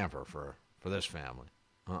no camper for this family.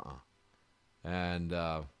 And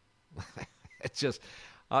it's just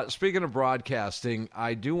speaking of broadcasting,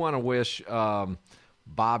 I do want to wish Bob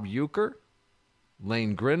Uecker,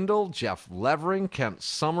 Lane Grindle, Jeff Levering, Kent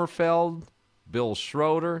Sommerfeld, Bill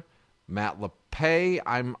Schroeder, Matt LePay.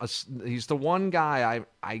 He's the one guy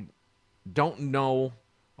I don't know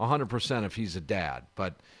 100% if he's a dad,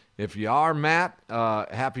 but if you are, Matt,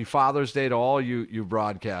 happy Father's Day to all you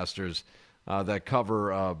broadcasters that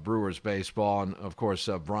cover Brewers baseball, and of course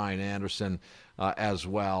Brian Anderson as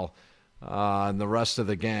well, and the rest of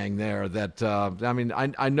the gang there. That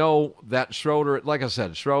I know that Schroeder, like I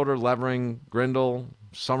said, Schroeder, Levering, Grindle,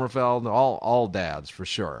 Sommerfeld, all dads for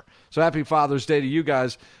sure. So happy Father's Day to you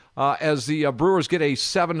guys. As the Brewers get a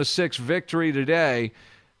 7-6 victory today.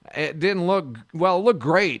 It didn't look well. It looked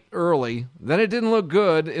great early. Then it didn't look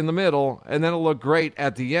good in the middle, and then it looked great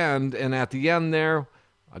at the end. And at the end there,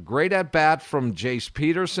 a great at-bat from Jace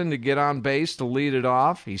Peterson to get on base to lead it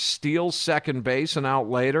off. He steals second base and out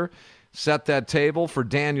later. Set that table for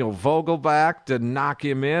Daniel Vogelback to knock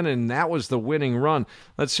him in, and that was the winning run.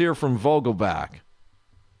 Let's hear from Vogelback.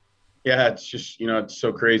 Yeah, it's just, it's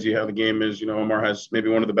so crazy how the game is. Omar has maybe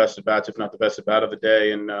one of the best at-bats, if not the best at-bat of the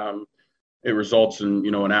day, and it results in,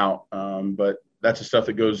 an out. But that's the stuff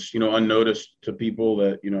that goes, unnoticed to people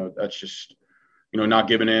that, that's just, not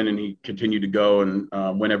giving in, and he continued to go and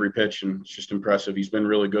win every pitch, and it's just impressive. He's been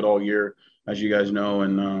really good all year, as you guys know,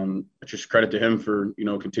 and it's just credit to him for,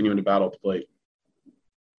 continuing to battle at the plate.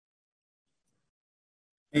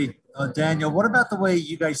 Hey, Daniel, what about the way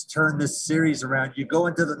you guys turned this series around? You go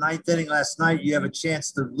into the ninth inning last night, you have a chance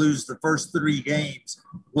to lose the first 3 games.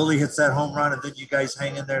 Willie hits that home run, and then you guys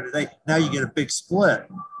hang in there today. Now you get a big split.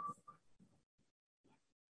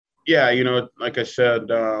 Yeah, like I said,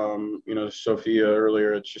 Sophia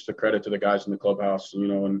earlier, it's just a credit to the guys in the clubhouse,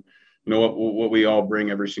 and what we all bring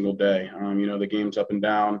every single day. The game's up and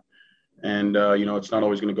down, and, it's not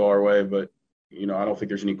always going to go our way, but I don't think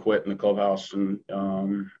there's any quit in the clubhouse, and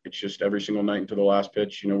it's just every single night until the last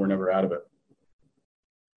pitch. We're never out of it.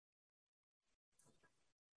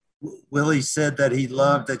 Willie said that he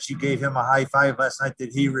loved that you gave him a high five last night.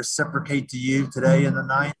 Did he reciprocate to you today in the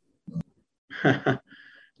ninth?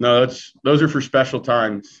 No, those are for special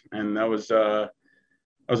times, and that was a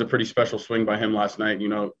pretty special swing by him last night.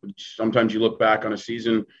 Sometimes you look back on a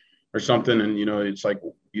season or something, and it's like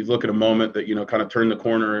you look at a moment that kind of turned the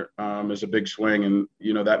corner as a big swing, and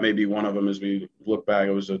that may be one of them. As we look back,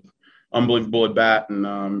 it was an unbelievable at bat, and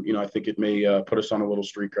I think it may put us on a little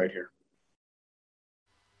streak right here.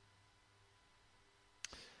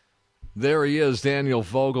 There he is, Daniel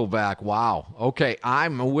Vogelbach. Wow. Okay,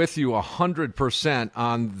 I'm with you 100%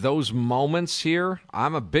 on those moments here.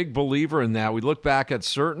 I'm a big believer in that. We look back at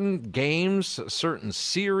certain games, certain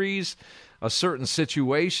series, a certain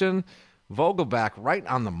situation. Vogelbach right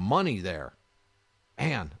on the money there.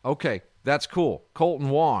 Man, okay, that's cool. Kolten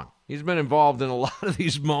Wong. He's been involved in a lot of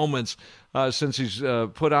these moments since he's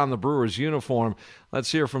put on the Brewers uniform.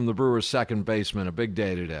 Let's hear from the Brewers' second baseman. A big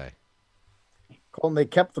day today. Colton, they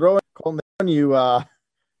kept throwing you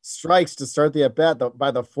strikes to start the at-bat.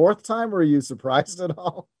 By the fourth time, were you surprised at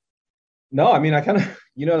all? No, I mean, I kind of,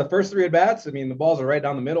 the first three at-bats, the balls are right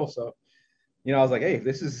down the middle. So, I was like, hey, if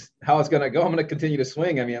this is how it's going to go, I'm going to continue to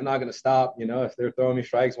swing. I'm not going to stop. If they're throwing me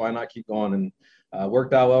strikes, why not keep going? And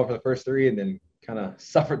worked out well for the first three and then kind of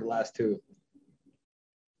suffered the last two.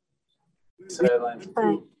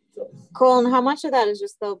 Colin, how much of that is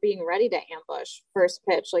just though being ready to ambush first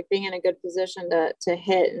pitch, like being in a good position to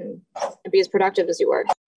hit and be as productive as you were?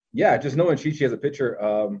 Yeah, just knowing Chichi as a pitcher,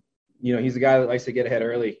 he's a guy that likes to get ahead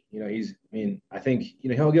early. I think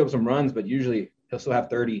he'll give up some runs, but usually he'll still have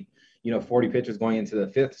 30, 40 pitches going into the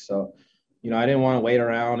fifth. So, I didn't want to wait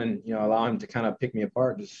around and, allow him to kind of pick me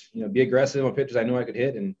apart. Just, be aggressive on pitches I knew I could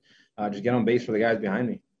hit and just get on base for the guys behind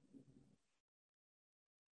me.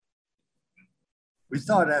 We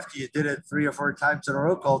thought after you did it 3 or 4 times in a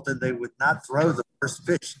row, Colton, they would not throw the first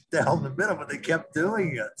pitch down the middle, but they kept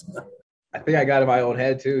doing it. I think I got in my own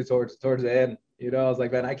head too towards the end. I was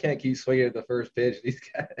like, man, I can't keep swinging at the first pitch. These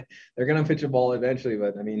guys, they're gonna pitch a ball eventually,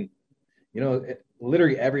 but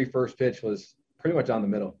literally every first pitch was pretty much on the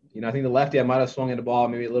middle. I think the lefty I might have swung at the ball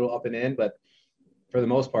maybe a little up and in, but for the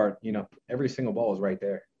most part, every single ball was right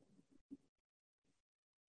there.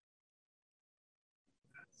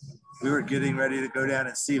 We were getting ready to go down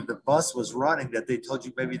and see if the bus was running, that they told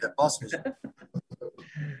you maybe the bus was.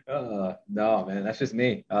 No, man, that's just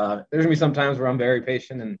me. There's going to be some times where I'm very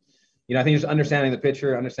patient and, I think just understanding the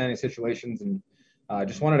pitcher, understanding situations, and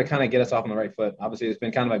just wanted to kind of get us off on the right foot. Obviously, it's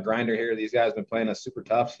been kind of a grinder here. These guys have been playing us super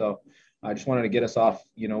tough. So I just wanted to get us off,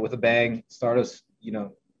 with a bang, start us,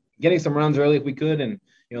 getting some runs early if we could. And,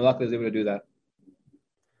 luckily I was able to do that.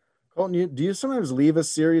 Colton, do you sometimes leave a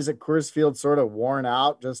series at Coors Field sort of worn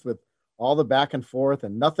out just with all the back and forth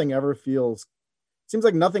and seems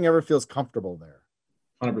like nothing ever feels comfortable there?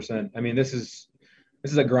 100%.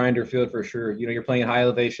 This is a grinder field for sure. You're playing high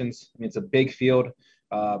elevations. it's a big field.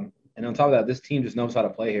 And on top of that, this team just knows how to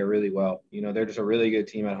play here really well. They're just a really good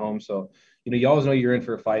team at home. So, you always know you're in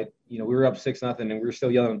for a fight. We were up 6-0 and we were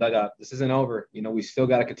still yelling in the dugout. This isn't over. We still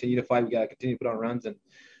got to continue to fight. We got to continue to put on runs. And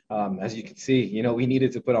as you can see, we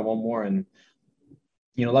needed to put on one more. And,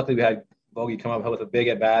 luckily we had Bogey come up with a big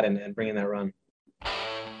at-bat and bring in that run.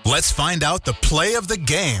 Let's find out the play of the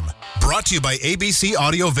game. Brought to you by ABC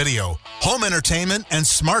Audio Video. Home entertainment and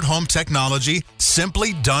smart home technology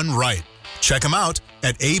simply done right. Check them out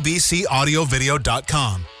at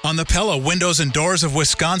abcaudiovideo.com. On the Pella Windows and Doors of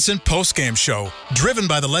Wisconsin postgame show, driven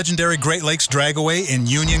by the legendary Great Lakes Dragaway in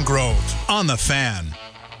Union Grove. On The Fan.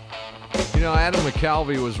 Adam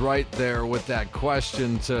McCalvy was right there with that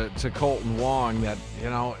question to Kolten Wong that,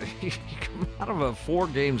 he come out of a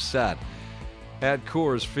 4-game set at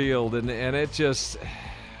Coors Field, and it just,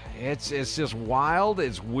 it's just wild.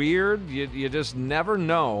 It's weird. You just never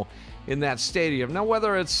know in that stadium. Now,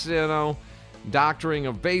 whether it's, doctoring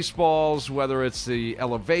of baseballs, whether it's the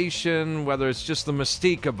elevation, whether it's just the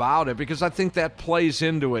mystique about it, because I think that plays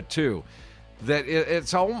into it too. That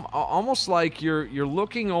it's almost like you're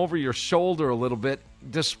looking over your shoulder a little bit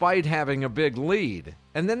despite having a big lead.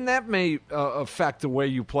 And then that may affect the way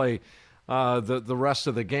you play the rest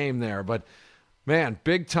of the game there. But, man,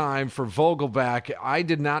 big time for Vogelbach. I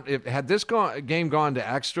did not – had this game gone to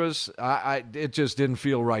extras, it just didn't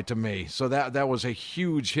feel right to me. So that was a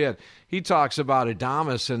huge hit. He talks about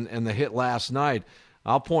Adames and the hit last night.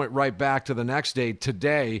 I'll point right back to the next day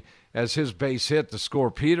today as his base hit to score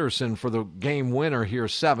Peterson for the game winner here,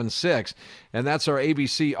 7-6. And that's our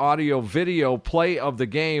ABC audio video play of the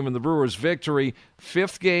game and the Brewers' victory.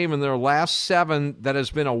 5th game in their last 7 that has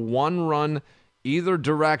been a 1-run either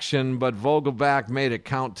direction, but Vogelbach made it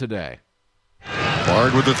count today.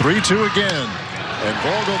 Bard with the 3-2 again. And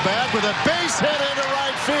Vogelbach with a base hit into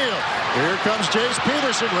right field. Here comes Jace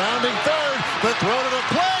Peterson rounding third. The throw to the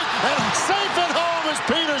plate, and safe at home is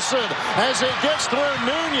Peterson as it gets through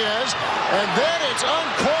Nunez, and then it's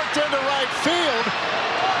uncorked into right field.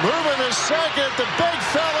 Moving to second, the big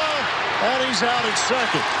fella, and he's out at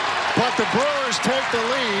second. But the Brewers take the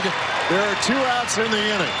lead. There are 2 outs in the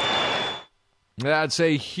inning. That's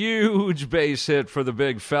a huge base hit for the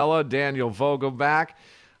big fella, Daniel Vogelbach.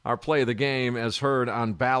 Our play of the game as heard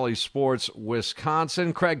on Bally Sports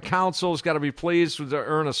Wisconsin. Craig Counsell's got to be pleased to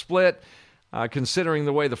earn a split, considering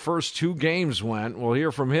the way the first 2 games went. We'll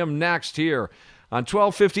hear from him next here on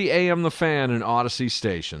 1250 AM The Fan and Odyssey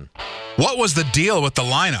Station. What was the deal with the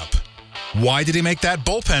lineup? Why did he make that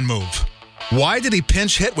bullpen move? Why did he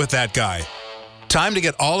pinch hit with that guy? Time to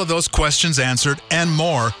get all of those questions answered and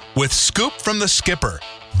more with Scoop from the Skipper.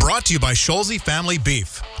 Brought to you by Scholze Family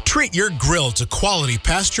Beef. Treat your grill to quality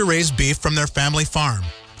pasture-raised beef from their family farm.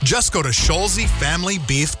 Just go to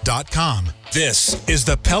ScholzeFamilyBeef.com. This is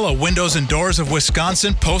the Pella Windows and Doors of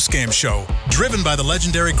Wisconsin postgame show, driven by the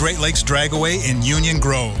legendary Great Lakes Dragaway in Union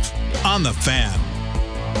Grove. On The Fan.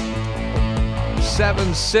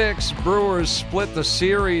 7-6, Brewers split the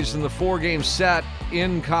series in the 4-game set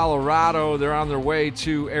in Colorado. They're on their way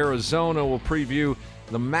to Arizona. We'll preview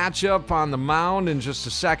the matchup on the mound in just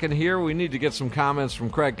a second here. We need to get some comments from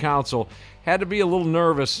Craig Counsell. Had to be a little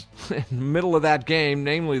nervous in the middle of that game,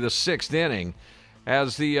 namely the 6th inning,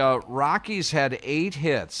 as the Rockies had 8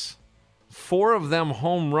 hits, 4 of them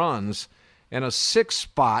home runs, and a 6th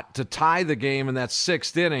spot to tie the game in that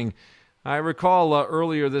 6th inning. I recall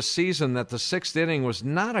earlier this season that the 6th inning was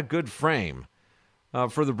not a good frame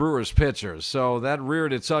for the Brewers pitchers. So that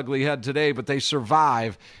reared its ugly head today, but they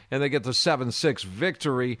survive, and they get the 7-6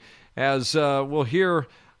 victory. As we'll hear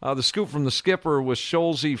the scoop from the Skipper with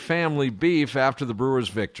Scholze Family Beef after the Brewers'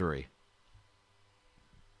 victory.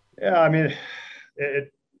 Yeah, I mean,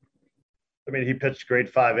 he pitched great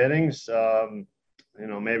 5 innings.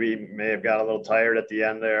 Maybe he may have got a little tired at the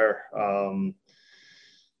end there,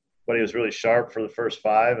 but he was really sharp for the first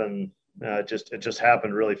 5, and it just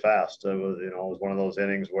happened really fast. It was one of those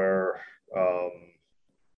innings where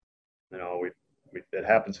it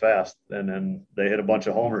happens fast, and then they hit a bunch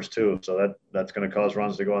of homers too. So that's going to cause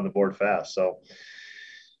runs to go on the board fast. So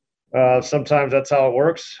sometimes that's how it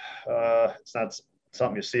works. It's not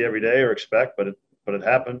something you see every day or expect, but it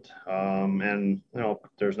happened. And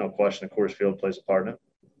there's no question that Coors Field plays a part in it.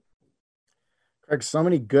 Craig, so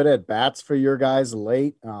many good at bats for your guys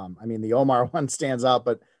late. The Omar one stands out,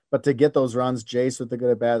 but to get those runs, Jace with the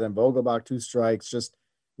good at bat, and Vogelbach 2 strikes, just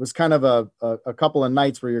was kind of a couple of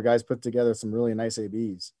nights where your guys put together some really nice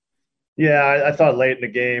ABs. Yeah, I thought late in the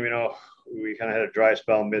game, we kind of had a dry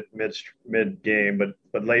spell mid game,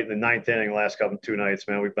 but late in the 9th inning, last 2 nights,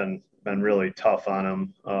 man, we've been really tough on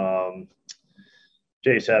them.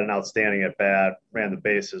 Jace had an outstanding at bat, ran the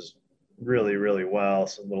bases really, really well.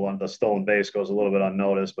 So the stolen base goes a little bit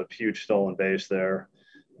unnoticed, but huge stolen base there.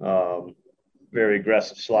 Very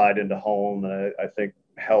aggressive slide into home that I think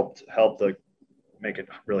helped make it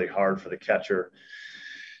really hard for the catcher.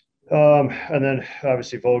 And then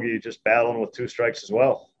obviously Vogie just battling with 2 strikes as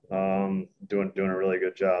well, doing a really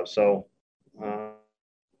good job. So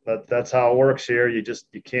that's how it works here. You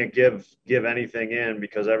can't give anything in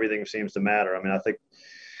because everything seems to matter. I think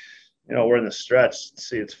we're in the stretch.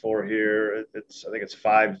 See, it's 4 here. I think it's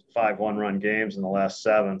 5 1-run games in the last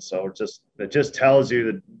 7. So it just tells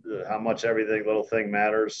you how much every little thing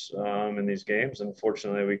matters in these games. And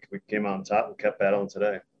fortunately, we came out on top and kept battling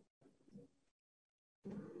today.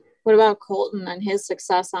 What about Colton and his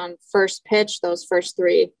success on first pitch? Those first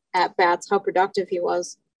 3 at bats, how productive he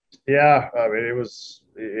was. Yeah, he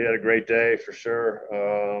had a great day for sure,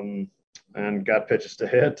 and got pitches to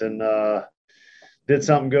hit and did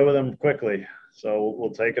something good with them quickly. So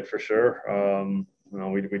we'll take it for sure.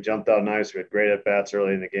 We jumped out nice. We had great at bats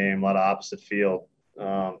early in the game, a lot of opposite field,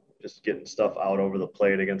 just getting stuff out over the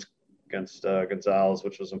plate against Gonzalez,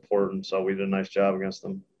 which was important. So we did a nice job against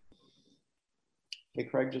them. Hey,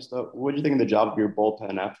 Craig, what did you think of the job of your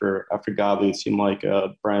bullpen after Godley? It seemed like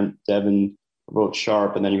Brent, Devin were both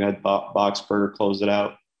sharp, and then you had Boxberger close it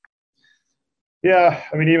out. Yeah,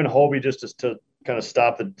 even Hobie just to kind of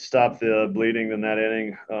stop the bleeding in that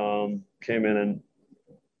inning, came in and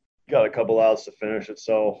got a couple outs to finish it.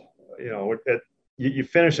 So, you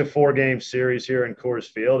finish a 4-game series here in Coors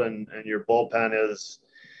Field, and your bullpen is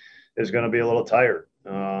going to be a little tired,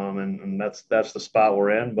 and that's the spot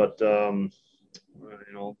we're in. But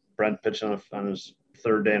Brent pitched on his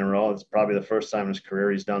 3rd day in a row. It's probably the first time in his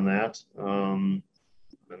career he's done that. And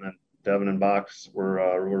then Devin and Box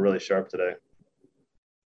were really sharp today.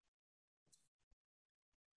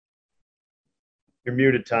 You're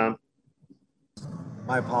muted, Tom.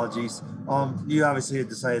 My apologies. You obviously had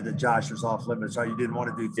decided that Josh was off limits, right? You didn't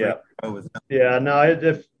want to do 3 in a row with him. Yeah, no.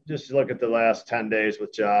 If just look at the last 10 days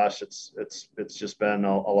with Josh, it's just been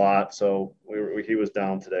a lot. So he was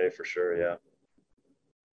down today for sure. Yeah.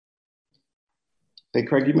 Hey,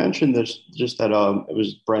 Craig, you mentioned this just that it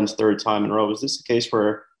was Brent's 3rd time in a row. Was this the case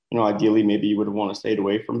where ideally maybe you would have wanted to stay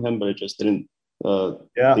away from him, but it just didn't? The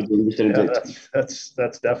game just didn't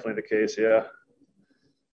that's definitely the case. Yeah.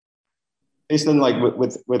 Based on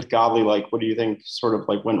with Godley, what do you think sort of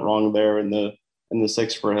went wrong there in the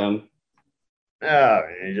 6th for him? Yeah,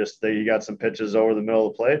 I mean, you got some pitches over the middle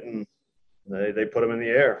of the plate, and they put him in the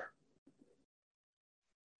air.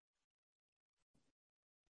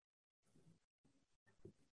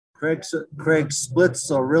 Craig,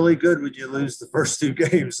 splits are really good when you lose the first 2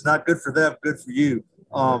 games. Not good for them, good for you.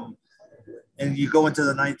 And you go into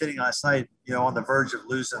the 9th inning last night, on the verge of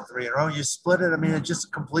losing 3 in a row. You split it. I mean, it's just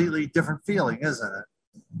a completely different feeling, isn't it?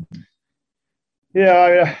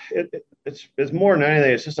 Yeah, it's more than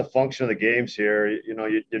anything. It's just a function of the games here.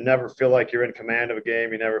 You never feel like you're in command of a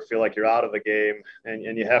game. You never feel like you're out of a game,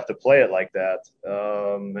 and you have to play it like that.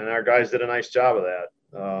 And our guys did a nice job of that.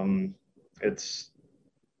 It's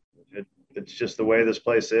just the way this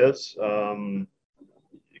place is. You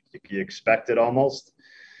expect it almost.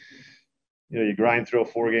 You grind through a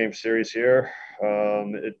 4-game series here.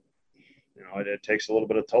 It takes a little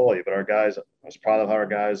bit of toll on you, but our guys, I was proud of how our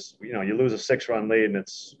guys, you lose a 6-run lead and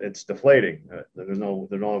it's deflating. There's no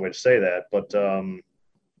other way to say that, but to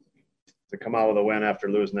come out with a win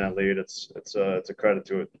after losing that lead, it's a credit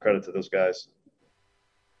to those guys.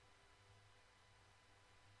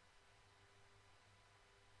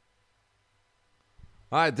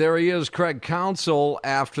 All right, there he is, Craig Counsell,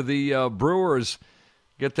 after the Brewers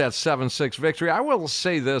get that 7-6 victory. I will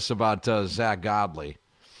say this about Zach Godley.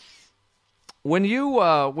 When you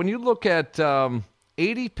look at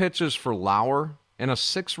 80 pitches for Lauer and a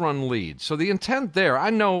 6-run lead, so the intent there,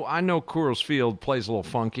 I know Coors Field plays a little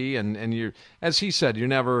funky, and you, as he said, you're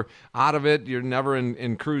never out of it, you're never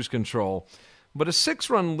in cruise control. But a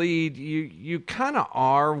 6-run lead, you kind of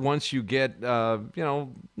are once you get into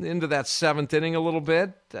that 7th inning a little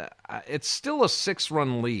bit. It's still a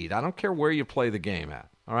 6-run lead. I don't care where you play the game at.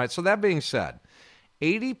 All right. So that being said,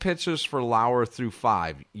 80 pitches for Lauer through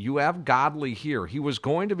 5. You have Godley here. He was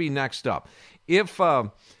going to be next up. If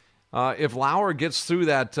Lauer gets through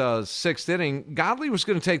that 6th inning, Godley was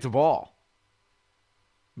going to take the ball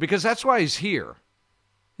because that's why he's here.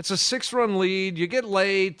 It's a 6-run lead. You get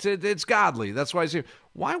late. It's Godley. That's why he's here.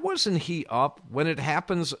 Why wasn't he up when it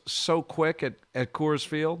happens so quick at Coors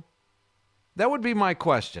Field? That would be my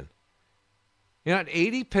question. At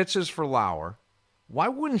 80 pitches for Lauer, why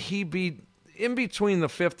wouldn't he be in between the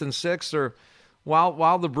 5th and 6th, or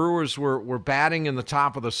while the Brewers were batting in the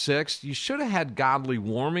top of the 6th? You should have had Godley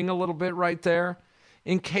warming a little bit right there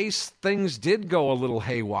in case things did go a little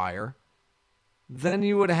haywire. Then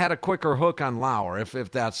you would have had a quicker hook on Lauer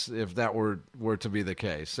if that were to be the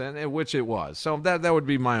case, and which it was. So that would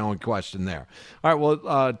be my own question there. All right,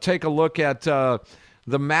 well, take a look at the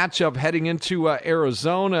matchup heading into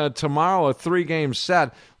Arizona tomorrow, a 3-game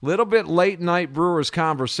set. Little bit late night Brewers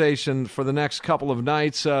conversation for the next couple of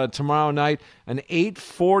nights. Tomorrow night, an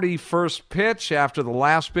 8:40 first pitch. After the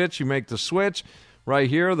last pitch, you make the switch. Right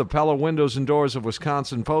here, the Pella Windows and Doors of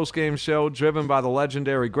Wisconsin postgame show, driven by the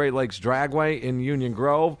legendary Great Lakes Dragway in Union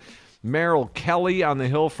Grove. Merrill Kelly on the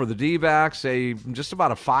hill for the D-backs, just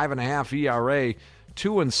about a 5.5 ERA,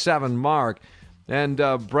 2-7 mark. And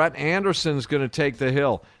Brett Anderson's going to take the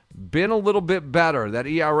hill. Been a little bit better. That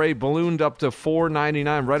ERA ballooned up to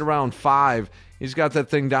 4.99, right around 5. He's got that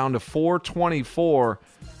thing down to 4.24.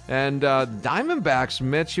 And Diamondbacks,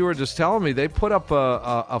 Mitch, you were just telling me, they put up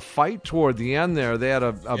a fight toward the end there. They had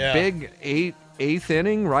a big eighth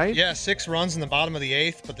inning, right? Yeah, 6 runs in the bottom of the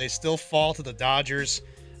 8th, but they still fall to the Dodgers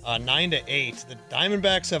 9-8. The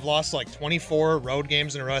Diamondbacks have lost 24 road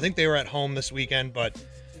games in a row. I think they were at home this weekend, but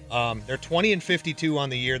they're 20-52 on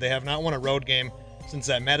the year. They have not won a road game since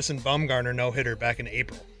that Madison Bumgarner no-hitter back in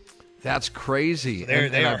April. That's crazy.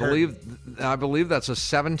 So I believe that's a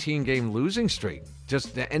 17-game losing streak,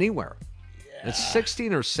 just anywhere. Yeah. It's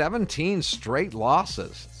 16 or 17 straight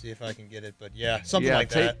losses. Let's see if I can get it, but something like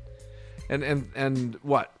that. And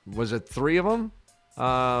what was it? 3 of them?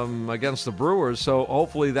 against the Brewers. So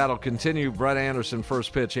hopefully that'll continue. Brett Anderson,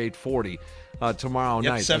 first pitch, 8:40 tomorrow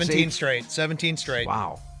night. 17 straight.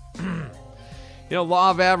 Wow.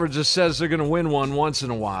 Law of averages says they're going to win one once in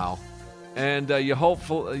a while. And you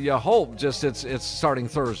hope just it's starting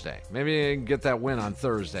Thursday. Maybe you can get that win on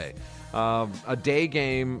Thursday. A day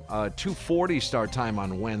game, 2:40 start time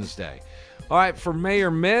on Wednesday. All right, for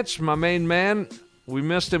Mayor Mitch, my main man, we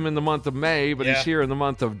missed him in the month of May, but he's here in the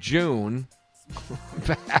month of June.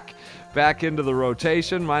 back into the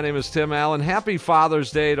rotation. My name is Tim Allen. Happy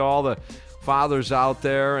Father's Day to all the fathers out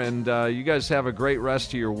there, and you guys have a great rest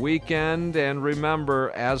of your weekend. And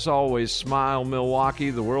remember, as always, smile, Milwaukee.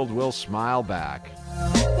 The world will smile back.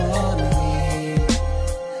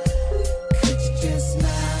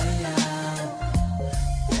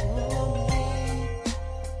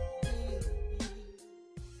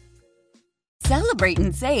 Celebrate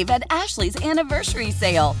and save at Ashley's Anniversary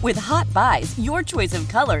Sale. With Hot Buys, your choice of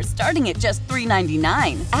colors starting at just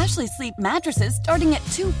 $3.99. Ashley Sleep mattresses starting at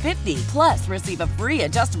 $2.50. Plus, receive a free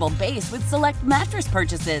adjustable base with select mattress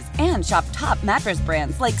purchases. And shop top mattress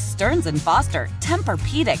brands like Stearns & Foster,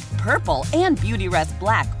 Tempur-Pedic, Purple, and Beautyrest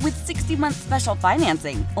Black with 60-month special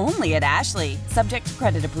financing. Only at Ashley. Subject to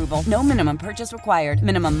credit approval. No minimum purchase required.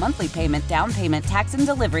 Minimum monthly payment, down payment, tax, and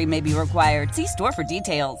delivery may be required. See store for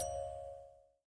details.